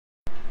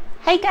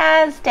Hey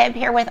guys, Deb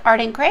here with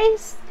Art and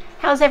Grace.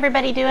 How's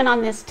everybody doing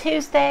on this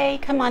Tuesday?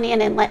 Come on in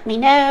and let me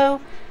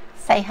know.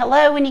 Say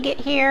hello when you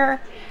get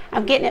here.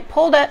 I'm getting it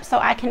pulled up so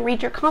I can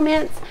read your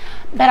comments,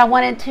 but I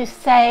wanted to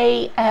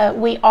say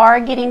we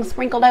are getting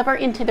sprinkled over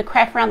into the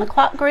Craft Around the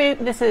Clock group.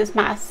 This is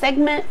my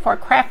segment for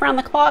Craft Around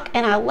the Clock,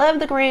 and I love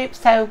the group,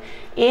 so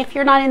if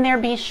you're not in there,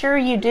 be sure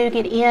you do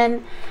get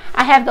in.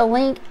 I have the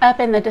link up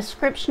in the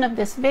description of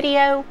this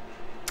video.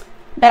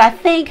 But I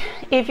think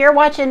if you're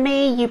watching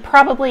me, you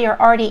probably are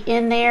already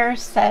in there,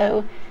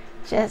 so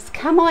just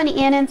come on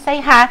in and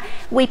say hi.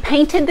 We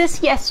painted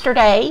this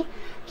yesterday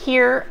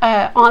here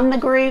on the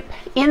group,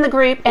 in the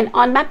group, and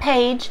on my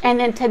page, and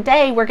then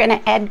today we're going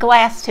to add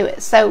glass to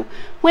it. So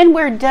when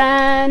we're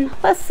done,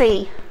 let's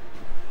see,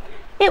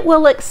 it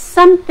will look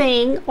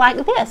something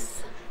like this.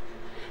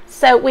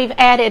 So we've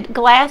added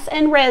glass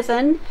and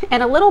resin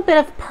and a little bit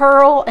of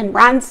pearl and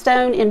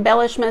rhinestone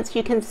embellishments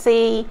you can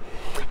see,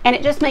 and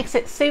it just makes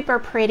it super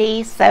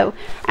pretty. So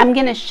I'm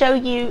going to show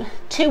you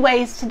two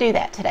ways to do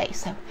that today.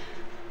 So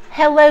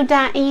hello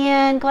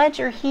Diane, glad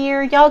you're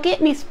here. Y'all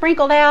get me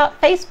sprinkled out.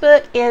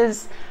 Facebook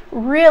is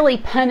really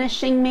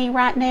punishing me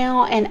right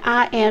now, and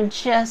I am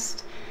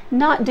just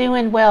not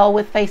doing well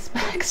with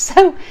Facebook.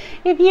 So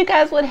if you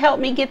guys would help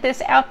me get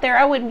this out there,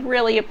 I would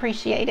really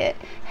appreciate it.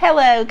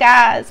 Hello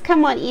guys,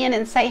 come on in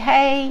and say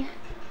hey.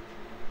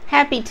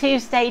 Happy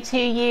Tuesday to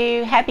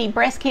you. Happy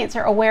Breast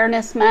Cancer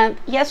Awareness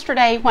Month.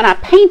 Yesterday when I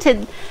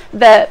painted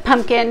the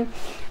pumpkin,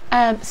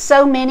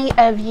 so many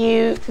of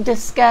you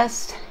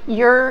discussed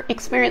your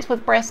experience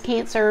with breast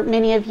cancer.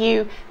 Many of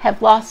you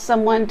have lost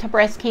someone to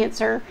breast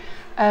cancer.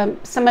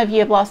 Some of you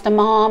have lost a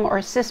mom or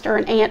a sister,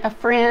 an aunt, a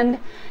friend,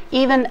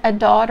 even a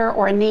daughter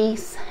or a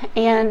niece.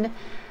 And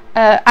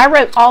I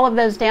wrote all of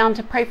those down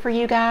to pray for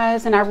you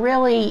guys, and I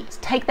really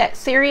take that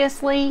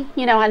seriously.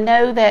 You know, I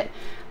know that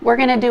we're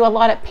going to do a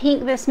lot of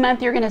pink this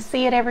month. You're going to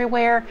see it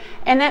everywhere,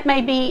 and that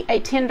may be a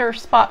tender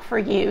spot for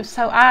you.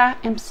 So I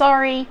am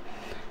sorry,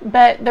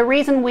 but the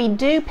reason we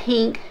do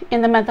pink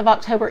in the month of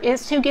October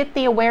is to get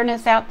the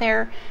awareness out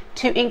there,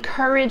 to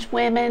encourage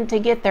women to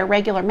get their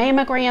regular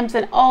mammograms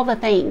and all the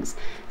things.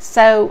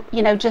 So,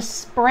 you know,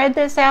 just spread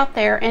this out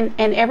there, and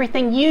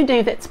everything you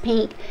do that's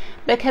pink,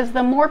 because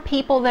the more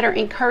people that are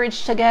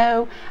encouraged to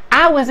go,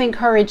 I was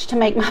encouraged to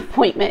make my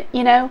appointment,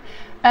 you know.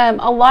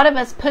 A lot of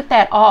us put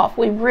that off.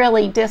 We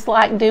really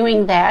dislike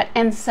doing that.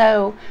 And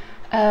so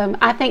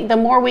I think the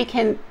more we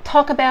can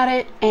talk about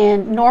it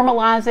and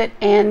normalize it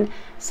and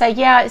say,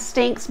 yeah, it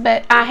stinks,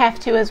 but I have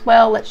to as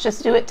well. Let's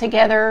just do it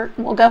together.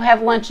 We'll go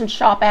have lunch and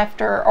shop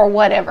after or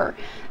whatever.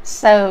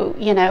 So,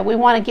 you know, we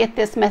want to get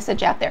this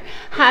message out there.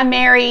 Hi,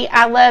 Mary.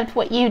 I loved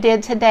what you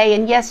did today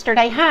and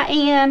yesterday. Hi,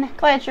 Ann.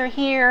 Glad you're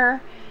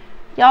here.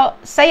 Y'all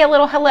say a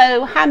little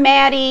hello. Hi,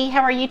 Maddie.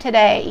 How are you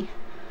today?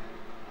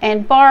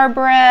 And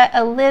Barbara,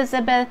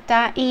 Elizabeth,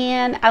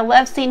 Diane. I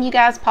love seeing you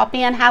guys pop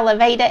in. Hi,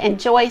 Laveda and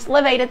Joyce.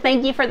 Laveda,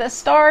 thank you for the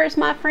stars,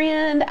 my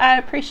friend. I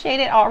appreciate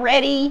it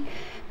already.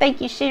 Thank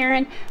you,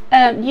 Sharon.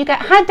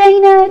 Hi,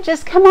 Dana.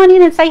 Just come on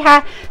in and say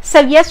hi. So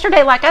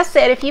yesterday, like I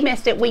said, if you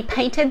missed it, we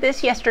painted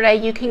this yesterday.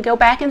 You can go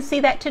back and see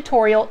that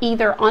tutorial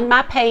either on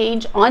my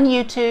page, on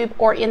YouTube,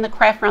 or in the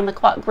Craft Around the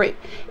Clock group.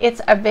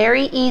 It's a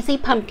very easy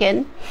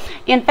pumpkin.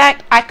 In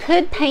fact, I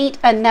could paint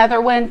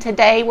another one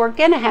today. We're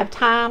going to have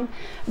time,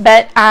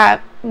 but I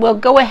will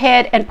go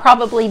ahead and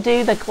probably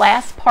do the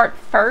glass part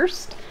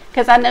first,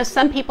 because I know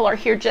some people are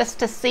here just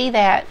to see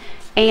that.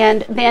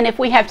 And then if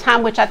we have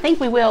time, which I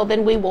think we will,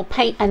 then we will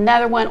paint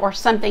another one or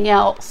something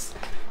else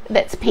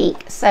that's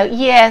pink. So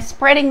yeah,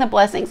 spreading the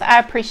blessings. I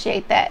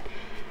appreciate that.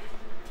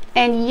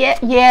 And yet,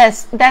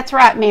 yes, that's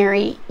right,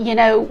 Mary. You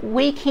know,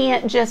 we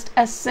can't just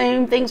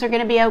assume things are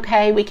going to be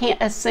okay. We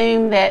can't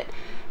assume that,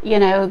 you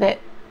know, that,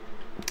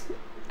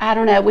 I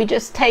don't know, we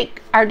just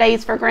take our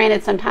days for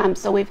granted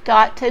sometimes. So we've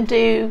got to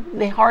do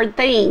the hard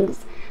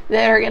things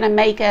that are going to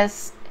make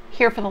us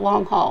here for the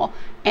long haul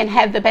and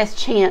have the best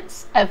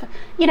chance of,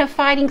 you know,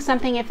 fighting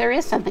something if there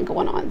is something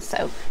going on.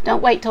 So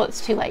don't wait till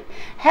it's too late.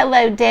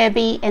 Hello,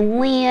 Debbie and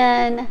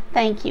Lynn.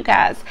 Thank you,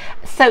 guys.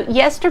 So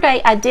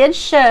yesterday I did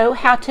show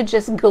how to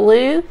just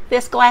glue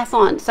this glass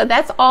on. So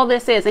that's all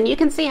this is. And you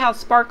can see how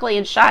sparkly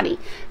and shiny.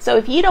 So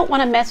if you don't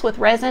want to mess with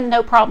resin,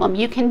 no problem.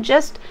 You can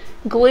just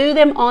glue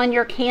them on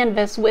your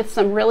canvas with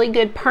some really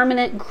good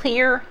permanent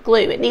clear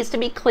glue. It needs to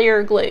be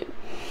clear glue.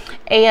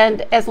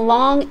 And as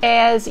long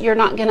as you're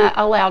not going to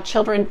allow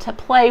children to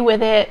play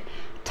with it,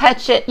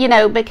 touch it, you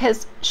know,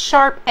 because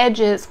sharp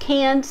edges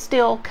can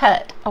still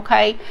cut,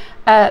 okay?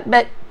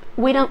 But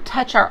we don't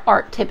touch our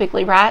art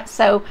typically, right?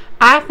 So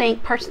I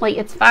think personally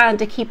it's fine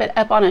to keep it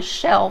up on a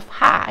shelf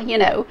high, you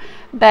know.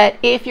 But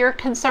if you're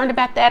concerned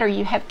about that, or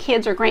you have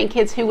kids or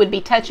grandkids who would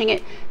be touching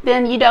it,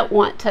 then you don't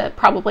want to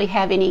probably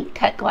have any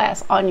cut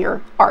glass on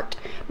your art.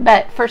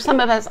 But for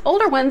some of us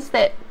older ones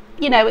that,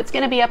 you know, it's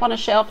going to be up on a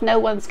shelf, no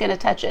one's going to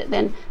touch it,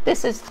 then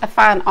this is a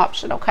fine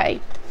option, okay?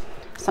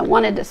 So I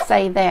wanted to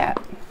say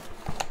that.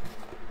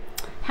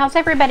 How's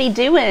everybody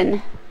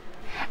doing?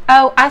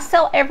 Oh, I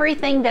sell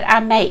everything that I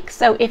make.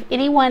 So if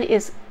anyone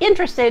is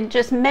interested,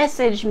 just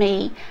message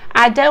me.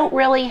 I don't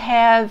really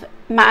have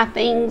my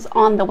things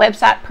on the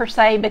website per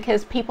se,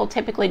 because people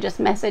typically just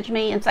message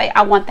me and say,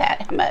 I want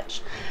that, how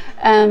much?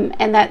 And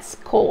that's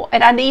cool.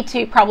 And I need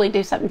to probably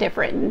do something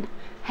different and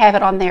have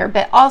it on there.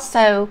 But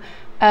also,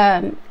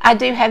 I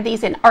do have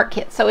these in art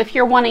kits. So if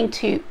you're wanting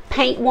to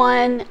paint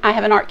one, I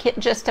have an art kit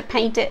just to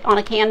paint it on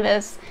a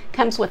canvas.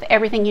 Comes with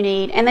everything you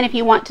need. And then if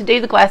you want to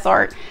do the glass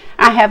art,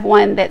 I have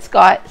one that's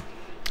got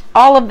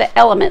all of the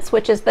elements,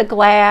 which is the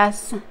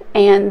glass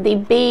and the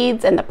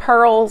beads and the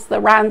pearls, the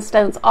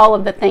rhinestones, all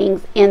of the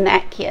things in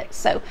that kit.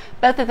 So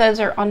both of those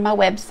are on my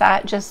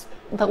website, just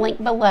the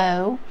link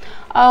below.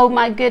 Oh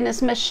my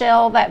goodness,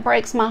 Michelle, that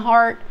breaks my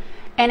heart.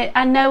 And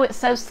I know it's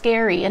so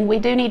scary, and we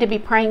do need to be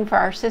praying for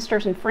our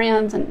sisters and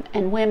friends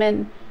and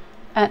women.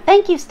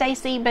 Thank you,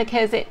 Stacy,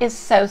 because it is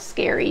so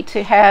scary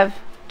to have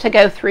to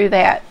go through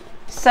that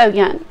so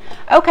young.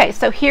 Okay,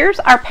 so here's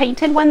our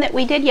painted one that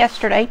we did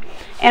yesterday,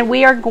 and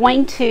we are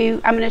going to,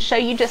 I'm going to show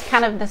you just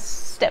kind of the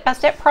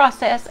step-by-step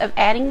process of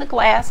adding the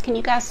glass. Can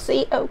you guys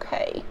see?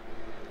 Okay.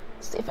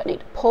 Let's see if I need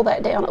to pull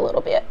that down a little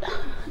bit.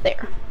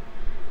 There.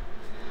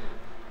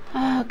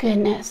 Oh,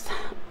 goodness.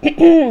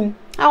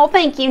 Oh,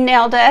 thank you,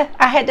 Nelda.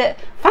 I had to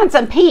find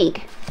some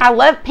pink. I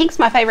love pink's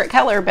my favorite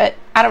color, but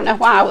I don't know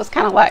why. I was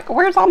kind of like,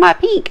 where's all my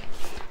pink?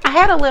 I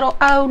had a little,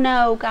 oh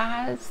no,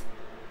 guys.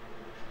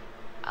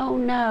 Oh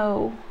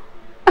no.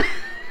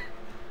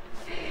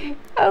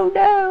 Oh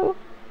no.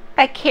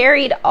 I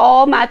carried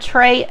all my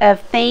tray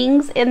of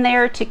things in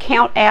there to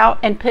count out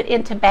and put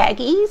into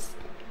baggies,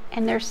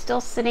 and they're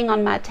still sitting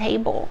on my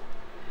table.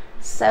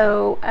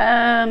 So,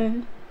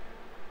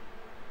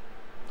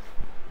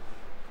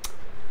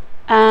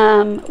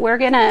 we're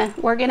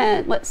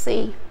gonna, let's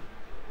see.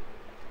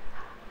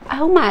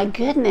 Oh my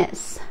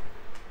goodness.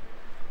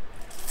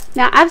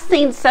 Now, I've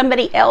seen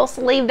somebody else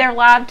leave their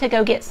live to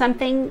go get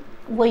something.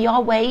 Will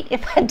y'all wait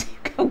if I do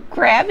go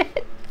grab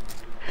it?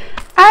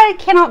 I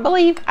cannot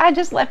believe I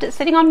just left it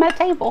sitting on my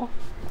table.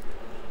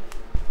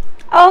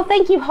 Oh,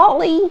 thank you,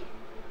 Holly.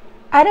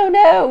 I don't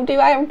know. Do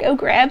I go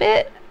grab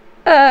it?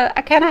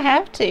 I kind of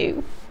have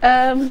to.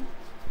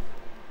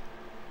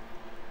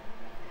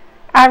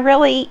 I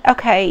really,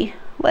 okay,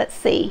 let's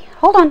see.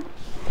 Hold on.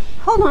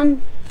 Hold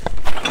on.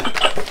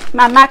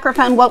 My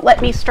microphone won't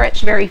let me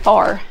stretch very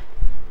far.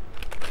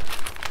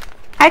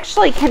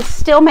 Actually, can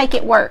still make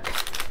it work.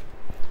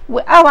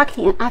 Oh, I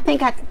can't. I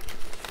think I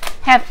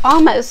have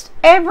almost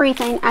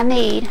everything I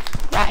need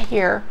right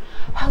here.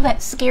 Oh,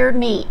 that scared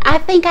me. I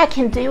think I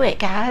can do it,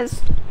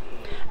 guys.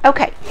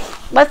 Okay,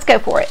 let's go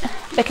for it,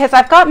 because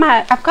I've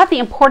got the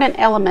important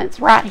elements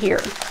right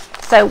here.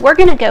 So we're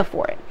going to go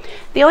for it.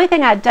 The only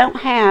thing I don't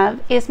have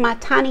is my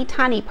tiny,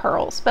 tiny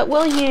pearls, but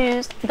we'll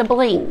use the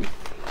bling.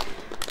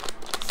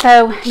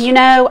 So, you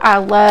know, I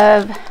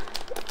love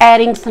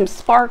adding some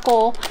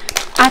sparkle.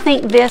 I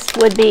think this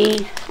would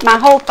be, my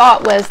whole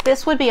thought was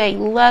this would be a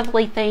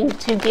lovely thing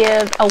to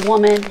give a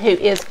woman who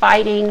is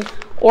fighting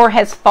or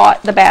has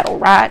fought the battle,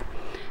 right?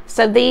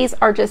 So these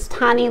are just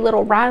tiny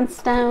little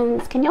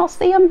rhinestones. Can y'all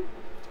see them?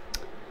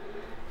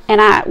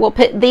 And I will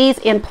put these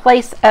in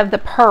place of the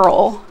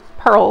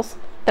pearls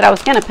that I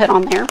was going to put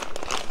on there.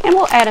 And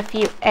we'll add a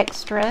few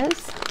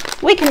extras.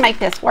 We can make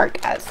this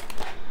work, guys.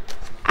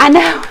 I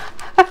know.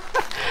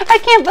 I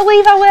can't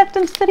believe I left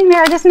them sitting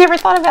there. I just never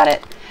thought about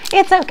it.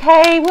 It's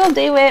okay. We'll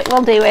do it.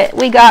 We'll do it.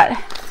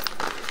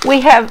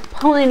 We have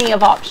plenty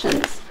of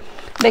options,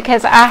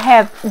 because I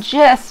have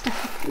just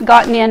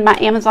gotten in my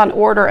Amazon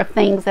order of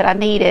things that I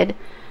needed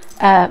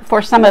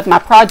for some of my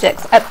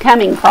projects,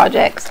 upcoming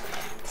projects.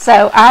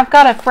 So I've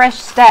got a fresh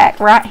stack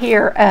right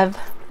here of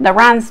the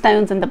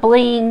rhinestones and the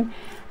bling.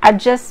 I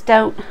just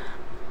don't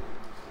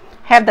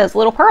have those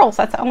little pearls.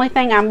 That's the only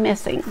thing I'm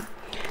missing.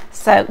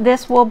 So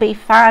this will be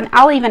fine.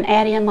 I'll even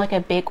add in like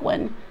a big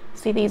one.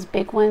 See these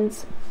big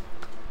ones?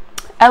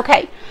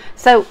 Okay,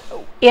 so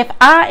if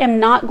I am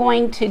not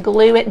going to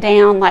glue it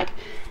down, like,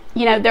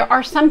 you know, there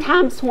are some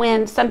times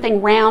when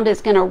something round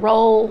is going to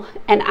roll,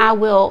 and I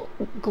will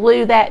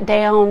glue that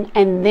down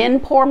and then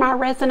pour my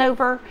resin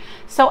over.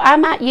 So I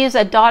might use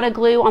a dot of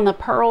glue on the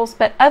pearls,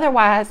 but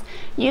otherwise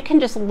you can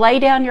just lay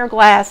down your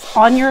glass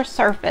on your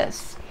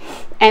surface,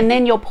 and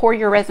then you'll pour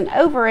your resin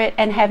over it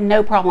and have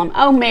no problem.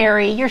 Oh,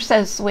 Mary, you're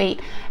so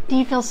sweet. Do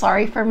you feel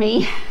sorry for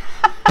me?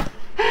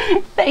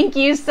 Thank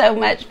you so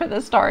much for the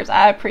stars.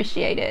 I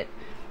appreciate it.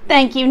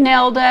 Thank you,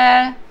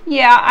 Nelda.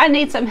 Yeah, I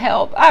need some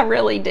help. I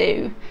really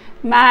do.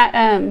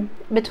 My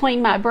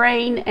between my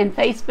brain and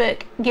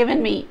Facebook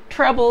giving me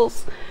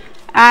troubles,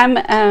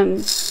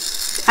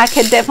 I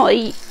could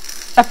definitely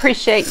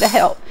appreciate the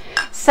help.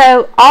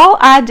 So all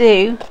I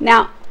do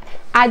now,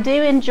 I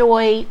do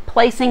enjoy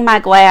placing my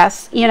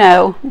glass. You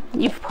know,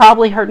 you've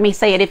probably heard me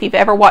say it if you've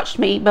ever watched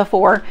me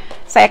before.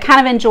 Say I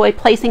kind of enjoy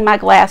placing my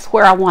glass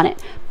where I want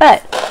it.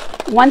 But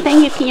one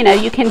thing you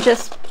can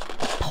just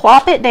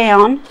plop it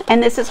down,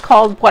 and this is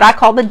called what I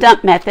call the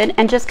dump method,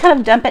 and just kind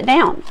of dump it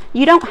down.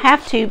 You don't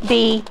have to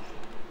be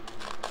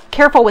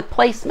careful with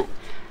placement.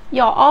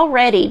 Y'all,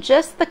 already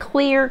just the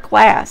clear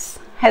glass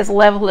has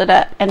leveled it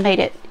up and made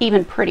it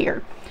even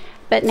prettier.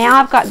 But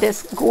now I've got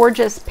this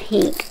gorgeous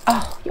pink.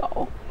 Oh,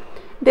 y'all.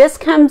 This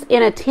comes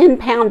in a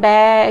 10-pound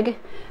bag.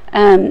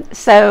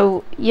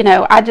 So, you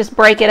know, I just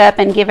break it up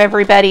and give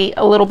everybody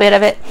a little bit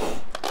of it.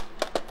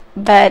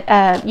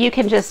 But you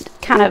can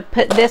just kind of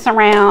put this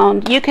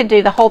around. You could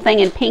do the whole thing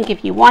in pink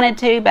if you wanted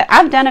to, but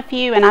I've done a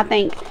few, and I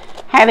think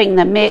having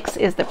the mix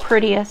is the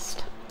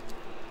prettiest.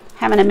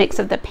 Having a mix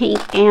of the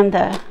pink and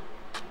the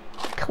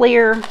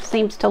clear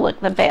seems to look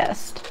the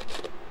best.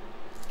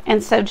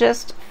 And so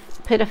just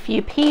put a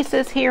few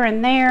pieces here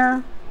and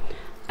there.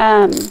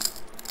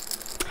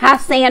 Hi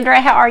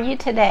Sandra, how are you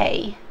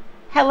today?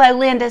 Hello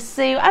Linda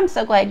Sue, I'm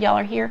so glad y'all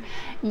are here.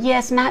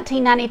 Yes,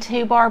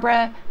 1992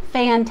 Barbara,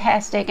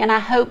 fantastic, and I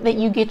hope that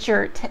you get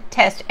your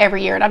test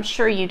every year, and I'm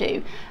sure you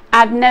do.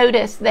 I've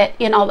noticed that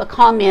in all the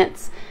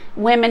comments,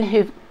 women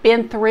who've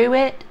been through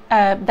it,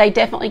 they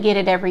definitely get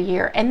it every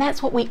year, and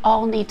that's what we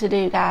all need to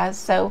do, guys.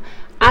 So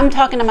I'm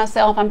talking to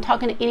myself, I'm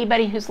talking to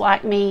anybody who's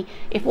like me.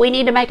 If we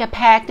need to make a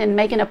pact and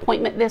make an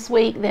appointment this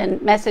week, then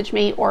message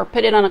me or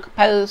put it on a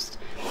post.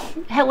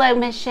 Hello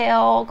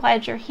Michelle,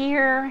 glad you're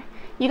here.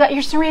 You got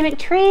your ceramic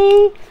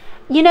tree?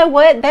 You know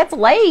what, that's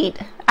late.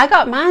 I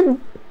got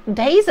mine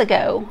days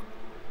ago.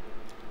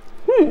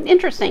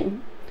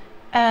 Interesting.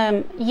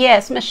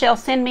 Yes, Michelle,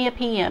 send me a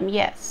PM.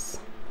 Yes.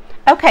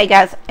 Okay,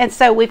 guys, and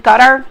so we've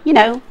got our, you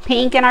know,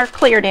 pink and our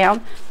clear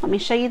down. Let me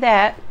show you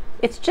that.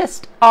 It's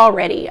just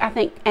already, I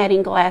think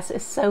adding glass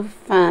is so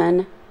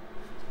fun.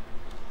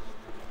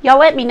 Y'all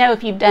let me know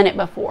if you've done it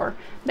before,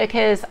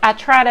 because I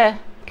try to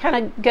kind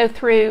of go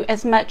through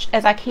as much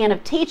as I can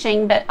of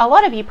teaching, but a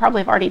lot of you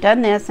probably have already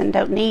done this and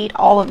don't need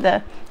all of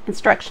the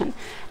instruction.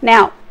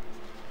 Now,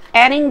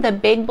 adding the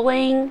big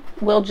bling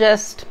will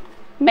just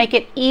make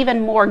it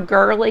even more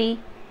girly.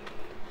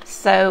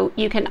 So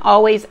you can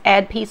always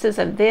add pieces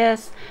of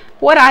this.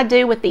 What I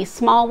do with these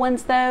small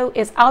ones though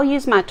is I'll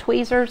use my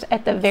tweezers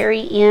at the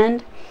very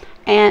end,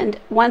 and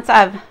once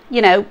I've,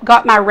 you know,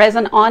 got my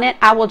resin on it,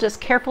 I will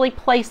just carefully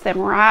place them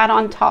right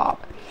on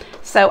top.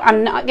 So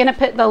I'm not going to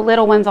put the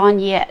little ones on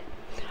yet.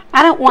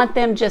 I don't want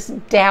them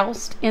just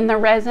doused in the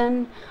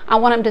resin. I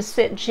want them to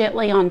sit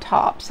gently on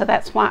top. So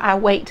that's why I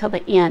wait till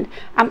the end.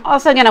 I'm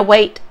also going to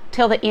wait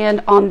till the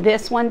end on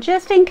this one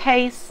just in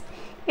case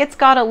it's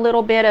got a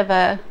little bit of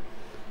a,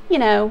 you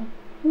know,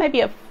 maybe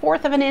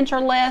 1/4 of an inch or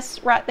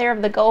less right there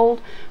of the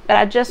gold, but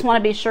I just want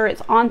to be sure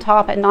it's on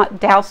top and not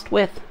doused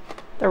with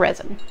the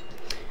resin.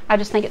 I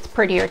just think it's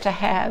prettier to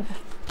have.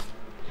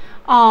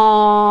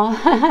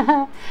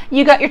 Aww,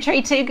 you got your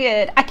tree too,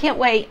 good. I can't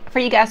wait for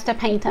you guys to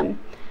paint them.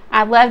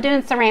 I love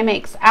doing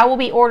ceramics. I will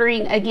be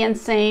ordering again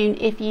soon.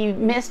 If you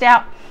missed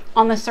out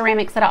on the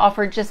ceramics that I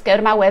offered, just go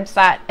to my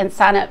website and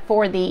sign up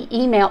for the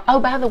email.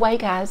 Oh, by the way,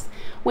 guys,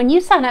 when you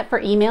sign up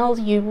for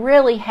emails, you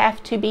really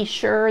have to be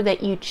sure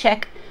that you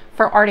check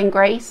for Art and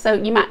Grace. So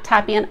you might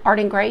type in Art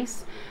and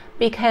Grace,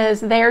 because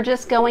they're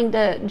just going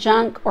to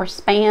junk or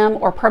spam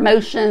or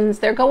promotions.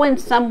 They're going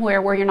somewhere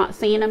where you're not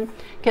seeing them,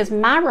 because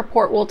my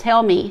report will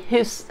tell me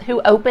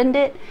who opened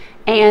it,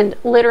 and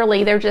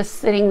literally they're just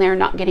sitting there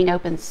not getting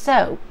open.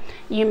 So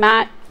you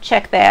might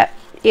check that.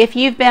 If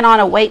you've been on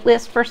a wait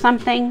list for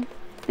something,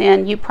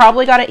 then you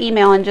probably got an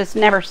email and just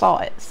never saw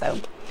it. So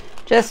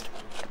just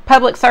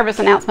public service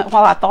announcement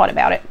while I thought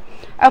about it.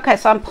 Okay,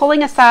 so I'm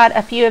pulling aside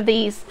a few of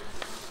these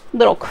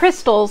little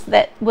crystals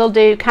that we'll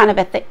do kind of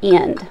at the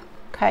end.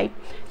 Okay,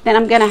 then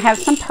I'm going to have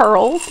some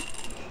pearls.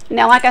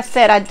 Now, like I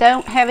said, I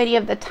don't have any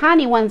of the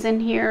tiny ones in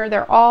here.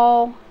 They're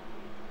all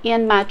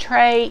in my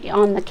tray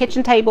on the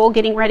kitchen table,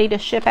 getting ready to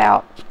ship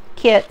out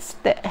kits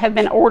that have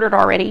been ordered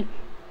already.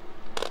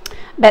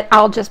 But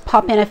I'll just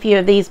pop in a few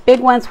of these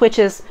big ones, which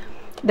is,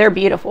 they're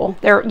beautiful.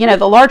 They're, you know,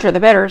 the larger the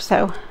better,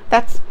 so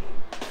that's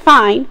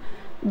fine.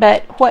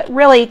 But what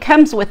really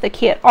comes with the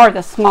kit are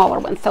the smaller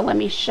ones. So let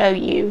me show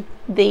you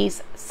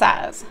these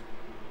size.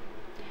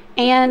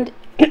 And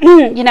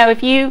you know,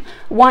 if you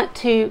want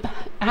to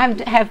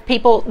have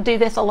people do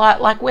this a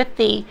lot, like with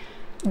the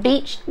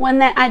beach one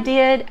that I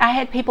did, I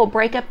had people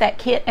break up that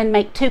kit and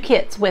make 2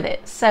 kits with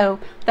it. So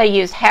they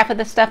used half of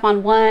the stuff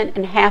on one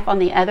and half on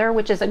the other,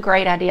 which is a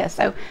great idea.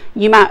 So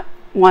you might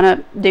want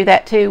to do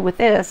that too with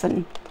this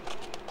and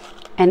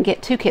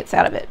get 2 kits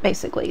out of it,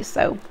 basically.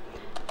 So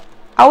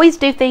always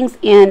do things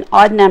in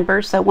odd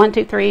numbers. So 1,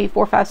 2, 3,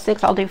 4, 5,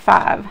 6. I'll do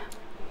 5.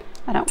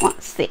 I don't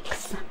want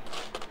 6.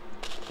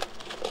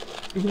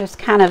 And just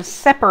kind of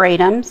separate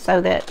them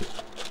so that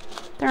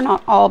they're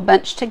not all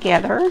bunched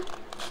together.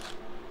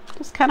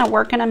 Just kind of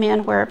working them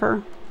in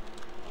wherever.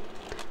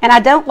 And I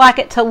don't like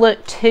it to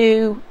look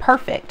too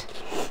perfect.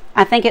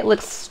 I think it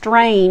looks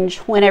strange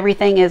when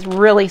everything is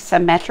really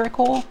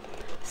symmetrical.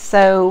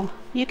 So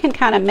you can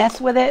kind of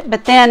mess with it,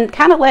 but then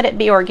kind of let it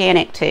be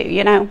organic too,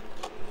 you know.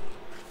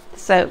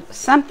 So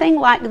something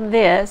like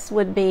this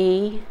would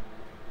be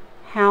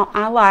how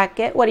I like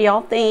it. What do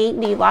y'all think?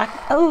 Do you like,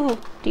 oh,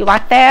 do you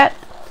like that?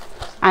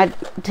 I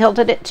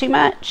tilted it too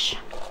much,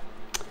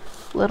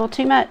 a little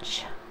too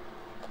much.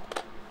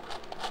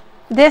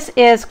 This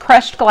is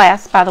crushed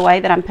glass, by the way,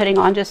 that I'm putting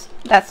on. Just,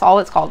 that's all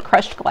it's called,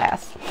 crushed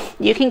glass.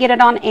 You can get it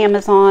on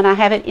Amazon. I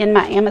have it in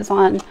my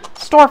Amazon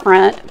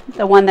storefront,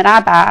 the one that I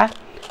buy.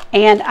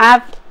 And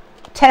I've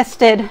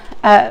tested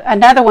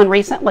another one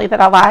recently that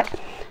I like,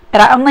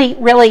 but I only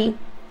really,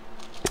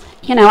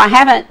 you know, I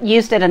haven't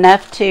used it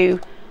enough to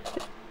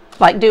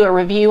like do a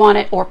review on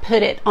it or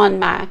put it on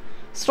my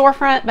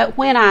storefront. But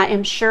when I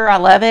am sure I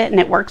love it and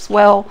it works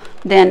well,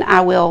 then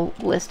I will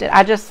list it.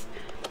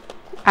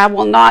 I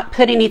will not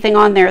put anything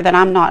on there that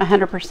I'm not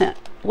 100%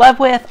 love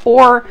with,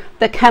 or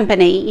the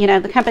company. You know,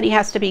 the company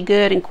has to be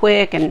good and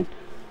quick and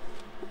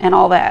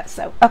all that.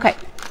 So okay,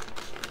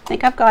 I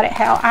think I've got it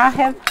how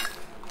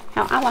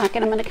I like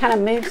it. I'm going to kind of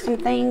move some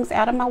things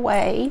out of my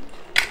way.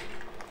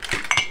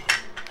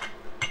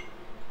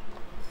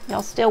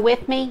 Y'all still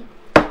with me?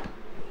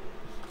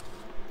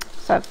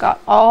 So I've got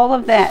all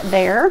of that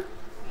there.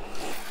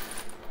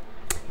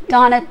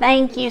 Donna,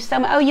 thank you so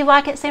much. Oh, you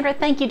like it, Sandra?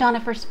 Thank you, Donna,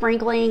 for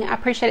sprinkling. I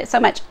appreciate it so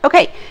much.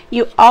 Okay,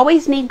 you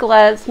always need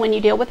gloves when you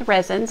deal with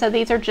resin. So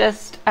these are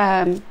just,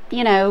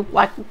 you know,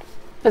 like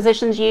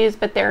physicians use,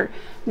 but they're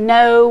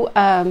no,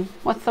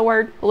 what's the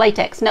word?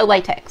 Latex, no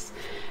latex.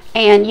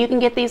 And you can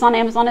get these on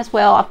Amazon as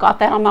well. I've got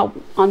that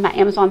on my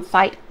Amazon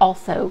site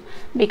also,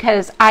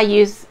 because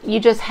you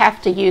just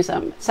have to use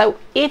them. So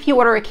if you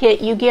order a kit,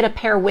 you get a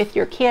pair with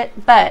your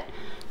kit, but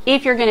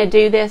if you're going to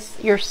do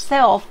this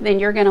yourself, then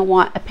you're going to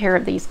want a pair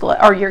of these gloves,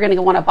 or you're going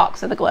to want a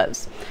box of the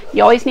gloves.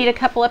 You always need a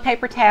couple of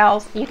paper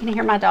towels. You can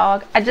hear my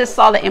dog. I just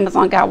saw the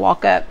Amazon guy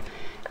walk up,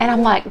 and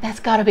I'm like, that's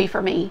got to be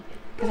for me,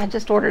 because I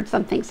just ordered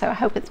something, so I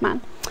hope it's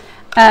mine.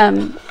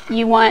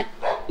 You want,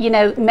 you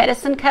know,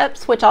 medicine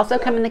cups, which also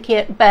come in the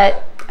kit,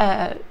 but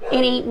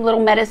any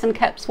little medicine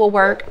cups will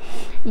work.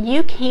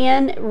 You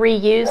can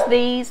reuse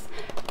these.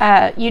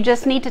 You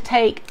just need to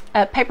take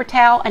a paper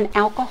towel and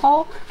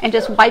alcohol and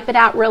just wipe it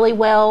out really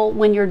well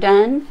when you're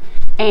done,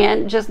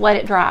 and just let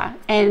it dry,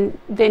 and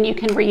then you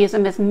can reuse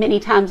them as many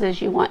times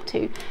as you want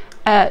to.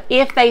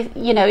 If they,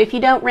 you know, if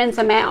you don't rinse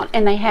them out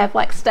and they have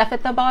like stuff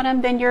at the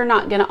bottom, then you're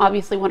not going to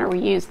obviously want to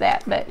reuse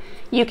that, but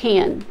you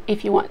can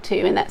if you want to,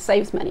 and that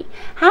saves money.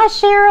 Hi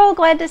Cheryl,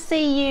 glad to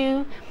see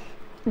you.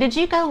 Did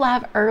you go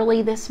live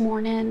early this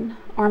morning,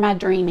 or am I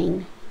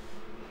dreaming?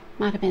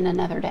 Might have been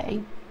another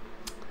day,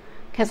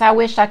 because I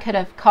wish I could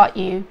have caught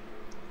you.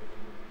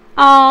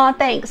 Aw,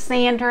 thanks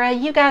Sandra.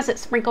 You guys that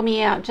sprinkle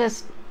me out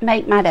just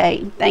make my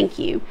day. Thank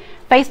you.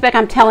 Facebook,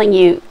 I'm telling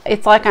you,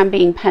 it's like I'm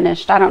being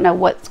punished. I don't know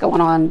what's going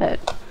on,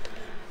 but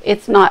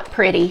it's not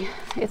pretty.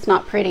 It's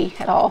not pretty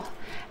at all.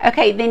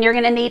 Okay, then you're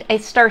going to need a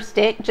stir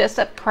stick, just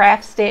a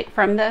craft stick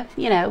from the,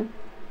 you know,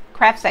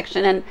 craft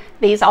section, and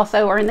these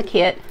also are in the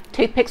kit.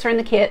 Toothpicks are in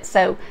the kit,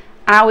 so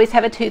I always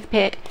have a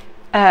toothpick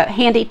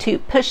handy to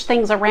push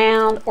things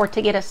around or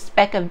to get a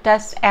speck of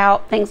dust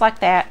out, things like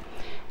that.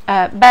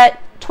 But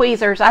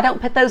tweezers, I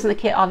don't put those in the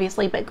kit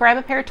obviously, but grab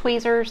a pair of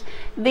tweezers.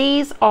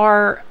 These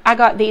are, I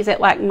got these at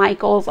like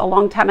Michael's a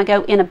long time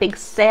ago in a big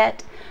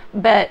set,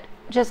 but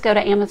just go to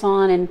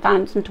Amazon and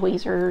find some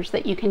tweezers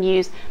that you can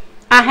use.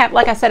 I have,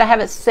 like I said, I have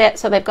a set,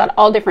 so they've got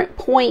all different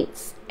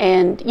points,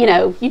 and you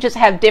know, you just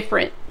have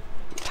different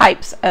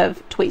types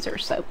of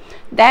tweezers. So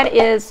that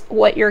is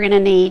what you're going to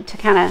need to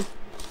kind of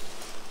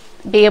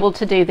be able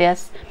to do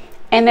this.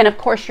 And then of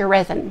course your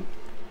resin.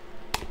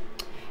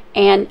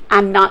 And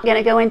I'm not going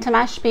to go into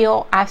my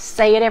spiel. I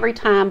say it every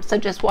time, so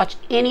just watch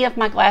any of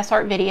my glass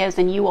art videos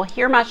and you will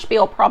hear my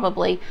spiel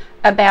probably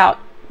about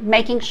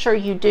making sure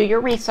you do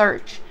your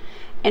research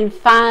and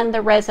find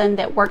the resin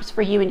that works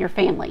for you and your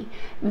family.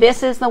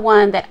 This is the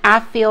one that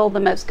I feel the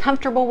most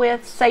comfortable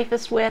with,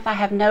 safest with. I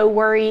have no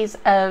worries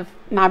of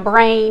my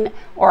brain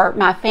or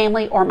my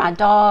family or my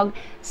dog.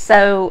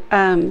 So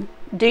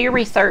do your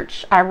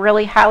research. I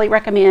really highly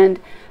recommend.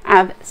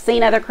 I've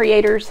seen other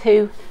creators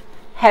who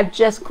have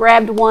just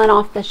grabbed one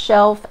off the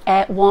shelf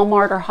at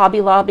Walmart or Hobby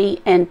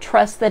Lobby and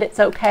trust that it's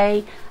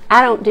okay.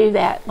 I don't do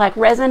that. Like,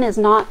 resin is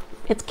not,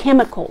 it's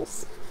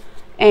chemicals.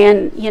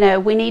 And, you know,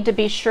 we need to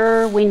be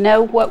sure we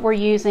know what we're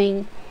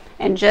using.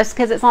 And just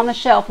because it's on the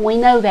shelf, we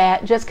know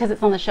that. Just because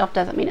it's on the shelf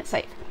doesn't mean it's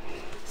safe.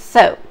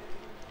 So,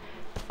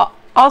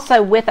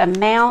 also with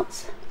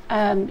amounts,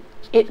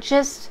 it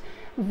just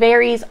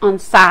varies on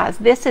size.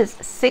 This is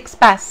 6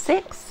 by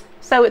 6,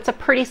 so it's a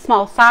pretty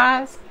small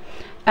size.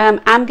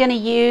 I'm going to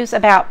use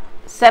about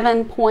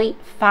 7.5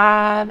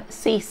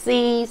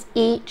 cc's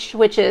each,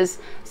 which is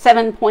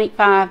 7.5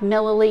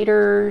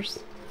 milliliters.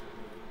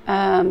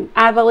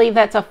 I believe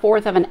that's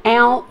 1/4 of an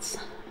ounce.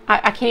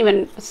 I can't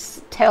even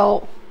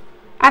tell.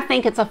 I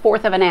think it's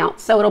 1/4 of an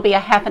ounce, so it'll be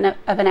 1/2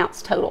 of an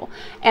ounce total.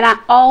 And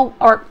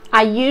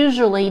I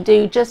usually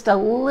do just a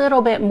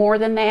little bit more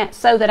than that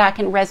so that I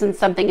can resin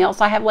something else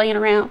I have laying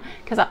around,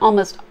 because I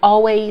almost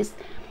always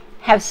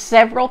have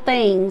several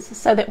things,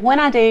 so that when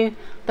I do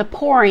the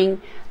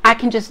pouring, I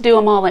can just do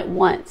them all at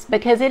once,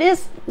 because it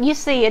is, you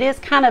see, it is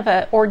kind of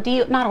a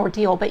ordeal, not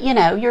ordeal, but you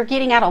know, you're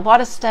getting out a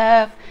lot of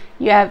stuff.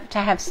 You have to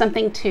have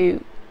something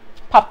to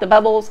pop the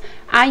bubbles.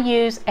 I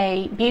use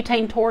a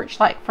butane torch,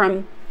 like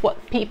from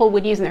what people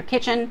would use in their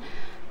kitchen.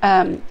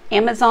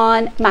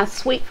 Amazon, my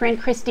sweet friend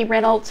Christy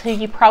Reynolds, who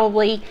you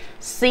probably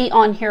see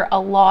on here a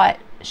lot,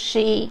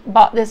 she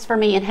bought this for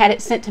me and had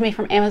it sent to me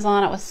from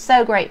Amazon. I was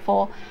so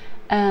grateful.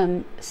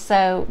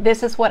 So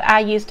this is what I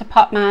use to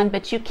pop mine,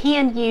 but you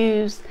can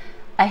use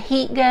a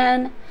heat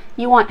gun.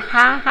 You want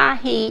high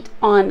heat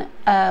on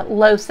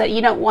low set.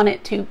 You don't want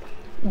it to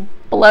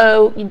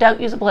blow. You don't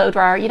use a blow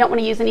dryer. You don't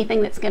want to use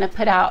anything that's going to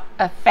put out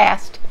a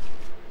fast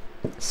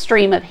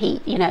stream of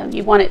heat. You know,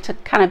 you want it to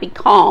kind of be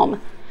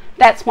calm.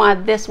 That's why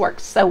this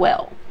works so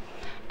well.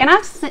 And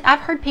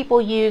I've heard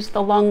people use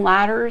the long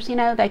lighters, you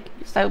know,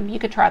 so you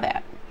could try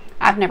that.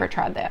 I've never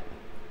tried that.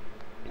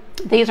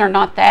 These are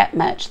not that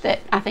much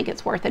that I think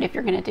it's worth it if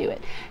you're going to do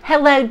it.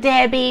 Hello,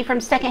 Debbie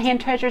from Secondhand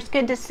Treasures.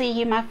 Good to see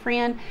you, my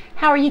friend.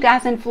 How are you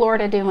guys in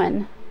Florida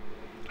doing?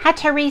 Hi,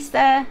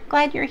 Teresa.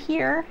 Glad you're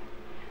here.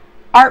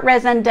 Art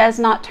resin does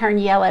not turn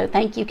yellow.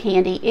 Thank you,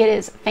 Candy. It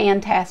is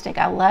fantastic.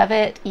 I love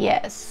it.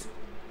 Yes.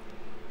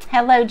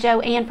 Hello,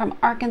 Joanne from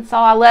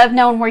Arkansas. I love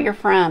knowing where you're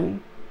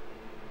from.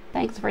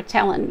 Thanks for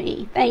telling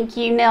me. Thank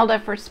you, Nelda,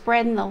 for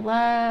spreading the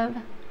love.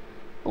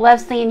 Love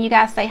seeing you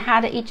guys say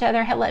hi to each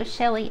other. Hello,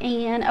 Shelly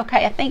Ann.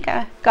 Okay, I think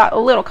I got a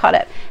little caught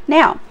up.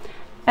 Now,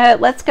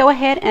 let's go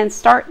ahead and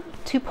start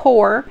to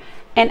pour.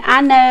 And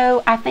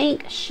I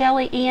think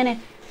Shelly Ann,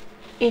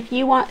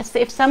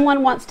 if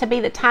someone wants to be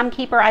the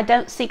timekeeper, I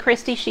don't see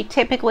Christy. She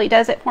typically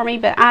does it for me,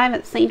 but I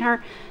haven't seen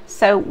her.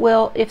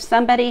 So if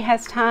somebody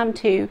has time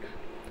to,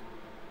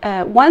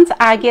 once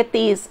I get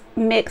these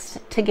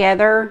mixed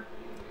together,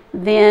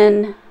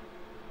 then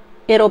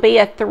it'll be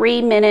a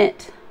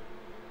 3-minute.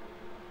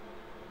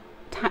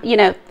 You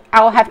know,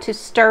 I'll have to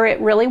stir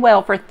it really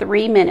well for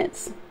 3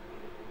 minutes.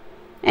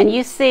 And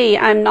you see,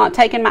 I'm not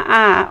taking my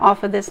eye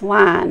off of this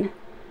line.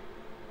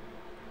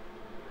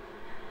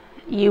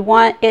 You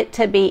want it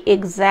to be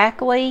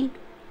exactly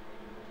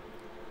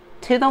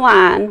to the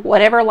line,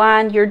 whatever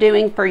line you're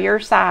doing for your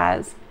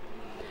size,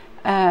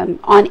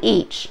 on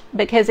each.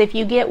 Because if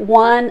you get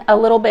one a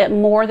little bit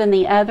more than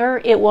the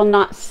other, it will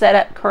not set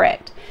up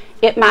correct.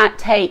 It might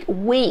take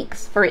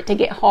weeks for it to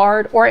get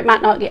hard, or it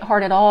might not get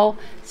hard at all.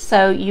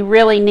 So you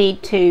really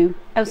need to,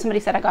 oh, somebody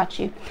said I got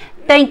you.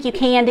 Thank you,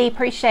 Candy.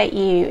 Appreciate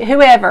you.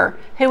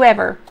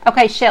 Whoever.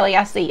 Okay, Shelly,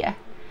 I see you.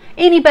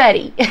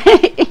 Anybody.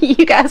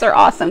 You guys are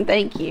awesome.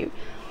 Thank you.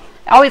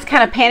 I always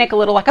kind of panic a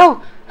little like,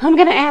 oh, I'm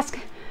going to ask.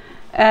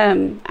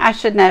 I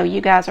should know. You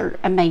guys are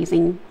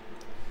amazing.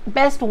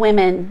 Best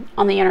women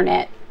on the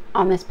internet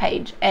on this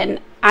page.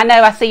 And I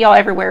know I see y'all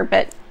everywhere,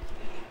 but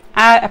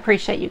I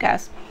appreciate you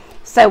guys.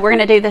 So we're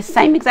going to do the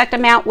same exact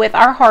amount with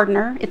our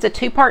hardener. It's a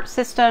 2-part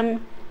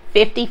system,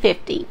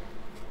 50-50.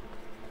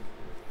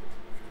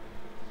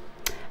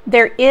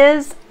 There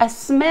is a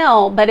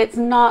smell, but it's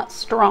not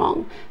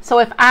strong. So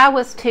if I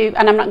was to,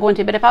 and I'm not going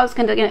to, but if I was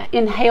going to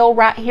inhale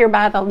right here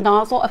by the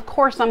nozzle, of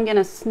course I'm going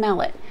to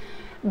smell it.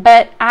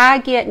 But I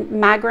get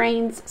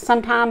migraines.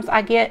 Sometimes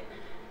I get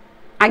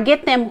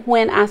them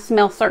when I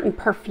smell certain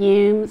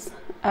perfumes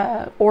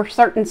or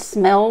certain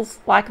smells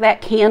like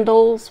that.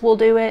 Candles will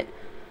do it.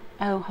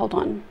 Oh, hold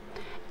on.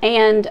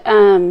 And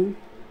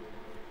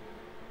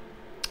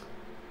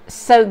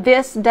so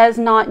this does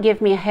not give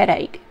me a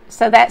headache.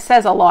 So that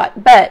says a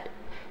lot. But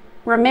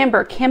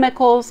remember,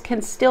 chemicals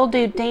can still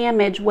do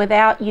damage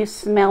without you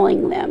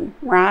smelling them,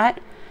 right?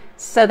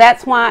 So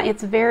that's why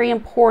it's very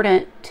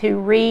important to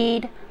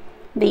read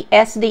the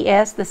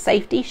SDS, the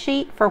safety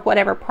sheet for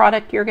whatever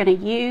product you're going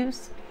to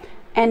use,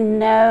 and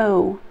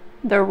know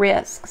the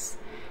risks.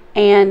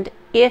 And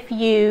if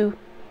you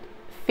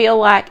feel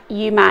like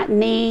you might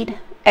need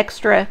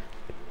extra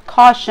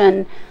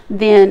caution,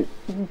 then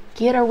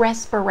get a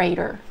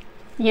respirator.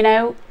 You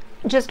know,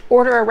 just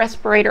order a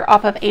respirator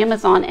off of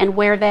Amazon and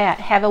wear that.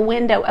 Have a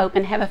window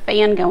open, have a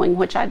fan going,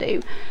 which I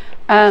do.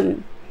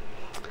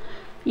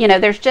 You know,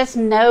 there's just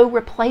no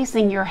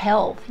replacing your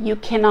health. You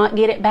cannot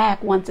get it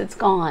back once it's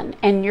gone.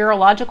 And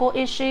neurological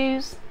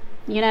issues,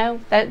 you know,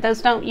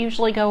 those don't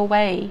usually go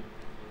away.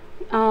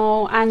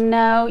 Oh, I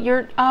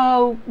know.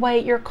 Oh,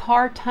 wait, your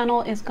car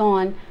tunnel is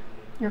gone.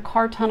 Your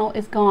car tunnel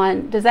is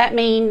gone. Does that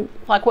mean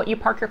like what you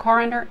park your car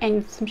under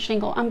and some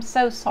shingle? I'm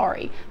so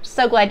sorry. I'm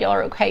so glad y'all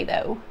are okay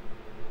though.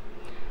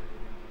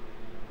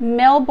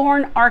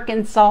 Melbourne,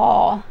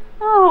 Arkansas.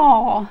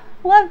 Oh,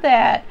 love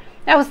that.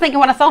 I was thinking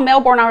when I saw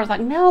Melbourne, I was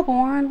like,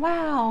 Melbourne,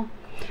 wow.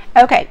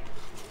 Okay,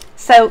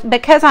 so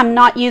because I'm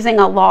not using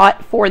a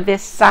lot for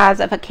this size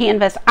of a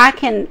canvas, I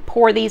can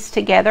pour these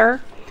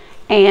together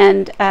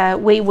and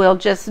we will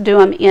just do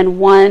them in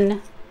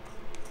one,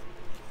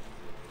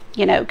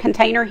 you know,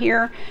 container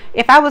here.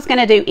 If I was going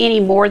to do any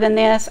more than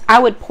this, I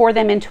would pour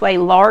them into a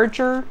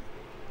larger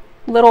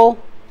little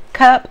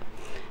cup.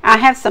 I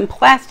have some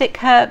plastic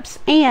cups,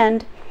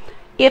 and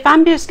if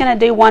I'm just going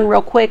to do one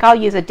real quick, I'll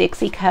use a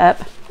Dixie cup.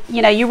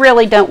 You know, you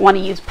really don't want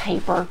to use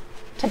paper,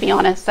 to be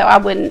honest, so I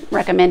wouldn't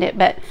recommend it,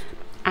 but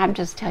I'm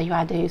just tell you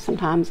I do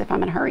sometimes if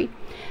I'm in a hurry.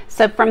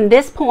 So from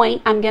this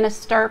point, I'm going to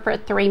stir for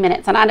 3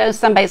 minutes, and I know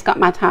somebody's got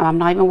my time. I'm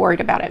not even worried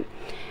about it.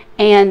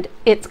 And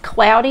it's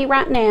cloudy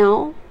right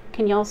now.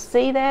 Can y'all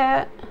see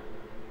that?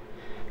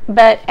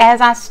 But as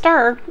I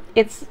stir,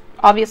 it's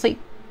obviously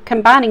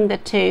combining the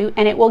two,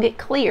 and it will get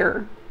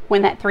clear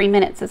when that 3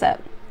 minutes is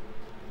up.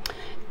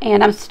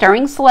 And I'm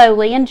stirring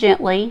slowly and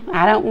gently.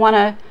 I don't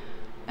want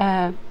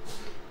to,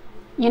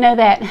 you know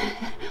that,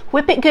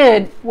 whip it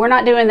good. We're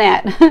not doing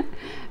that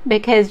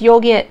because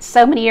you'll get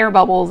so many air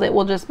bubbles, it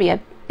will just be a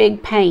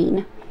big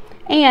pain.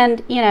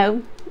 And, you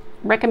know,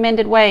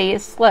 recommended way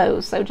is slow.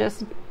 So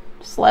just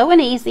slow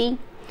and easy.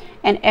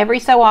 And every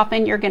so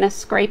often you're going to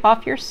scrape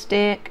off your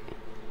stick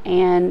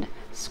and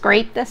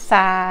scrape the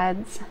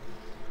sides.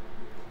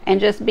 And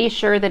just be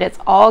sure that it's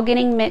all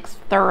getting mixed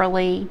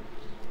thoroughly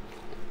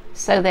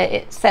so that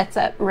it sets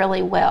up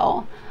really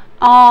well.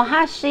 Oh,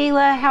 hi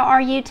Sheila, how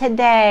are you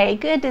today?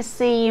 Good to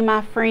see you,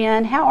 my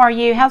friend. How are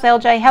you? How's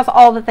LJ? How's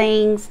all the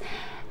things?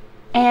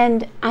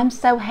 And I'm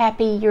so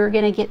happy you're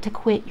going to get to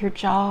quit your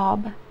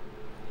job.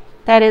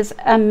 That is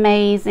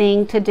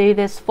amazing to do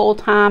this full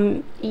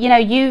time. You know,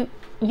 you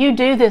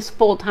do this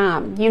full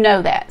time. You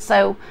know that.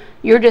 So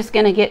you're just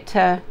going to get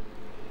to,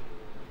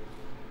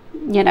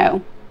 you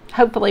know,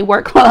 hopefully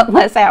work a lot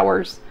less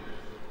hours.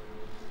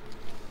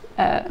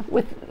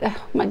 Oh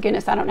my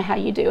goodness, I don't know how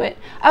you do it.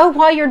 Oh,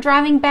 while you're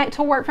driving back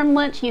to work from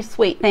lunch, you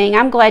sweet thing.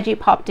 I'm glad you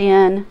popped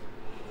in.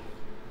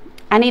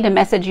 I need to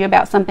message you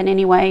about something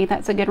anyway.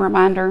 That's a good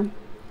reminder.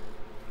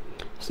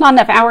 There's not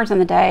enough hours in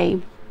the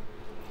day.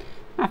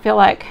 I feel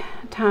like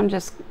time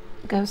just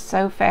goes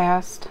so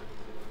fast.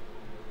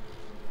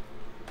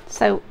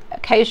 So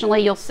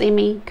occasionally you'll see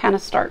me kind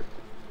of start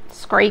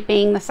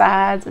scraping the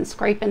sides and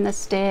scraping the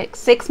sticks.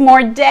 6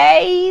 more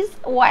days.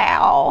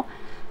 Wow.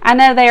 I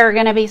know they are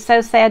going to be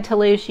so sad to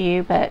lose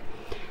you, but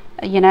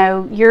you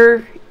know,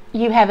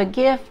 you have a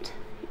gift.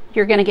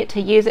 You're going to get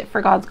to use it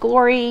for God's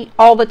glory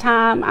all the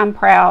time. I'm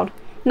proud.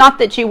 Not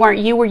that you weren't,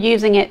 you were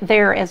using it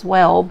there as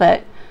well,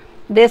 but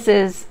this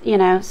is, you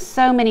know,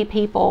 so many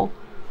people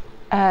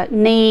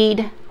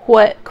need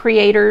what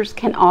creators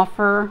can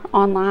offer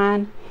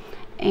online.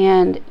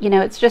 And, you know,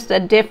 it's just a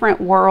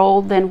different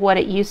world than what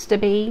it used to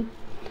be.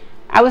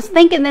 I was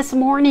thinking this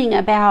morning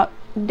about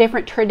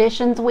different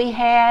traditions we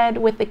had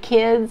with the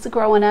kids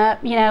growing up,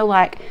 you know,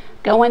 like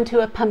going to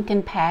a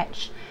pumpkin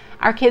patch.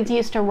 Our kids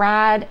used to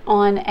ride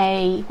on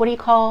a, what do you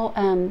call,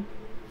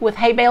 with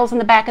hay bales in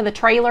the back of the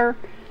trailer,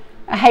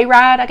 a hay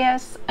ride, I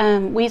guess.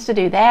 We used to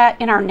do that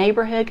in our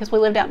neighborhood because we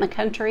lived out in the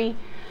country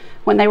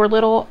when they were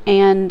little,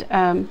 and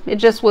it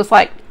just was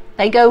like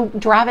they go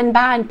driving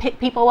by and pick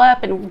people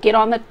up and get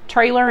on the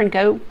trailer and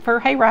go for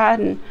a hay ride,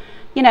 and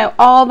you know,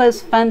 all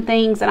those fun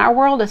things. And our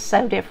world is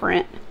so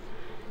different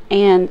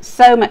and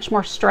so much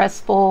more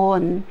stressful,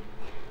 and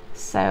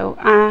so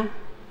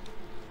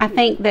I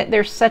think that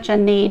there's such a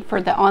need for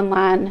the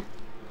online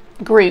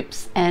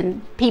groups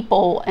and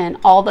people and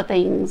all the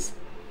things.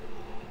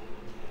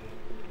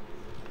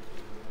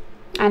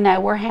 I know,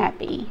 we're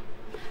happy.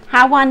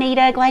 Hi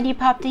Juanita, glad you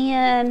popped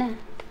in.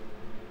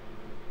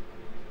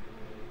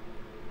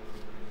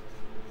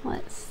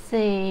 Let's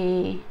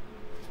see.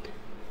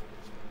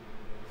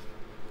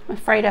 I'm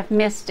afraid I've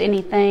missed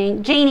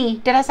anything. Jeannie,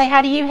 did I say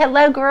hi to you?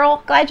 Hello,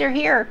 girl. Glad you're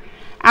here.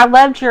 I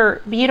loved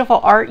your beautiful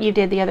art you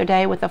did the other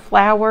day with the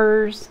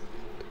flowers.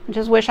 I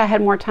just wish I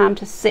had more time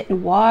to sit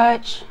and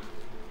watch.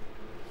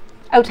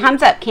 Oh,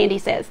 time's up, Candy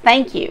says.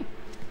 Thank you.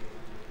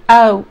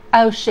 Oh,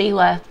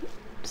 Sheila.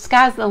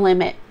 Sky's the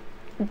limit.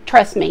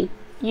 Trust me.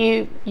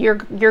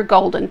 You're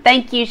golden.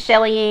 Thank you,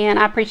 Shelly Ann.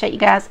 I appreciate you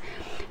guys.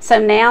 So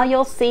now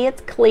you'll see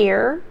it's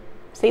clear.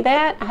 See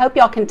that? I hope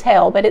y'all can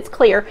tell, but it's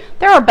clear.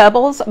 There are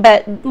bubbles,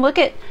 but look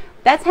at,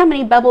 that's how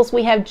many bubbles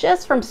we have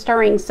just from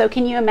stirring. So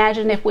can you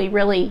imagine if we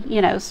really,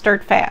 you know,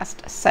 stirred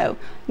fast? So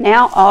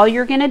now all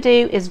you're going to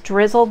do is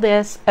drizzle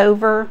this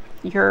over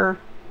your,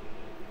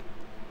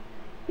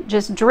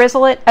 just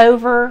drizzle it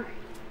over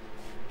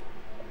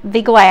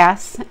the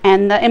glass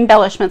and the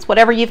embellishments,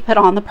 whatever you've put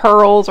on, the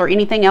pearls or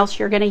anything else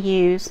you're going to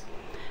use.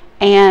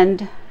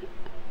 And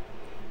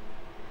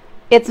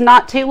it's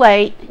not too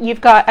late.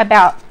 You've got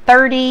about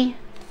 30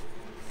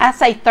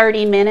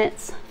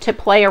 minutes to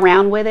play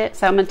around with it.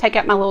 So I'm going to take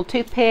out my little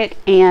toothpick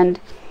and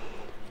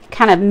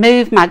kind of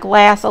move my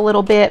glass a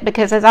little bit,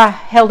 because as I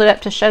held it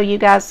up to show you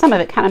guys, some of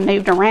it kind of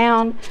moved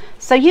around.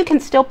 So you can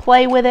still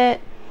play with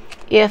it.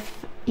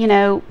 If, you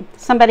know,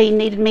 somebody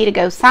needed me to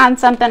go sign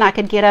something, I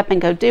could get up and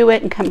go do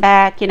it and come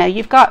back. You know,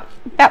 you've got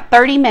about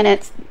 30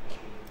 minutes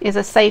is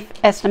a safe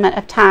estimate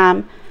of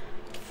time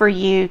for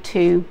you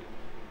to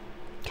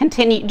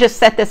continue. Just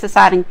set this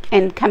aside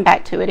and come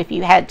back to it if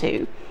you had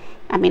to.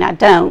 I mean, I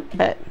don't,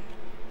 but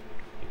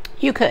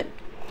you could.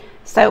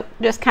 So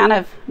just kind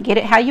of get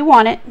it how you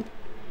want it.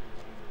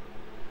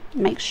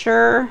 Make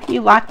sure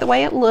you like the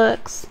way it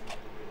looks.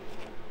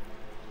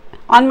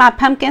 On my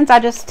pumpkins, I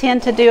just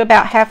tend to do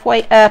about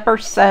halfway up or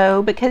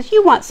so, because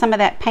you want some of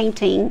that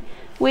painting.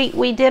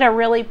 We did a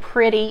really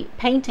pretty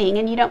painting,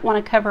 and you don't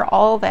want to cover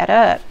all that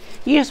up.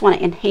 You just want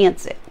to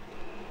enhance it.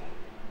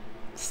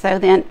 So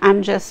then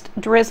I'm just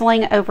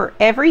drizzling over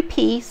every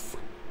piece.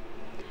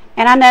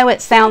 And I know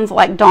it sounds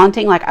like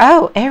daunting, like,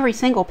 oh, every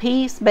single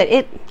piece, but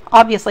it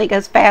obviously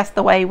goes fast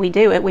the way we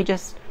do it. We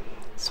just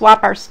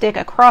swap our stick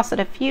across it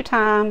a few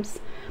times.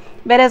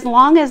 But as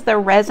long as the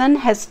resin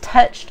has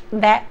touched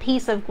that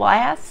piece of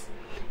glass,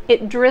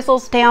 it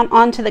drizzles down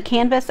onto the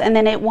canvas and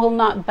then it will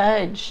not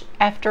budge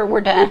after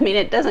we're done. I mean,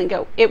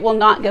 it will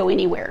not go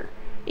anywhere,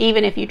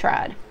 even if you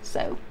tried.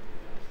 So,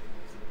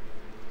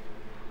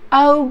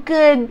 oh,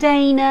 good,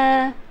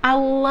 Dana. I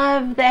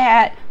love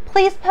that.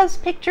 Please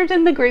post pictures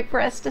in the group for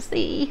us to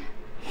see.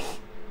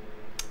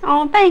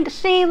 Oh, thanks,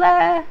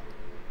 Sheila.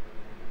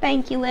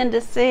 Thank you,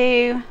 Linda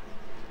Sue.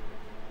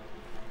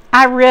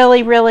 I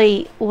really,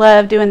 really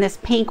love doing this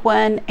pink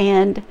one,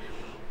 and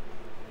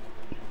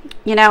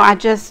you know, I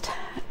just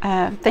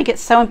think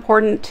it's so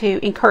important to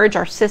encourage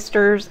our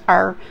sisters,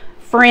 our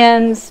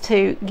friends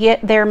to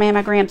get their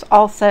mammograms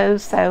also.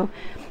 So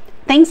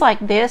things like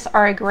this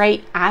are a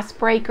great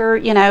icebreaker.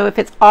 You know, if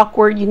it's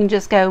awkward, you can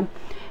just go,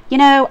 you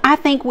know, I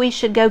think we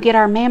should go get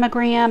our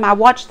mammogram. I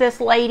watched this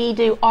lady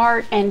do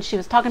art and she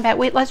was talking about,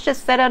 wait, let's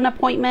just set an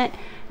appointment,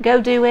 go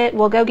do it.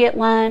 We'll go get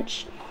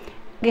lunch.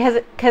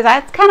 Because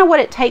that's kind of what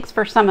it takes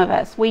for some of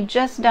us. We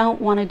just don't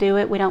want to do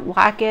it. We don't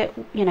like it,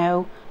 you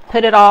know,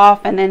 put it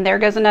off, and then there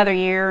goes another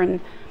year. And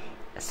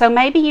so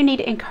maybe you need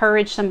to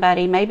encourage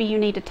somebody. Maybe you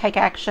need to take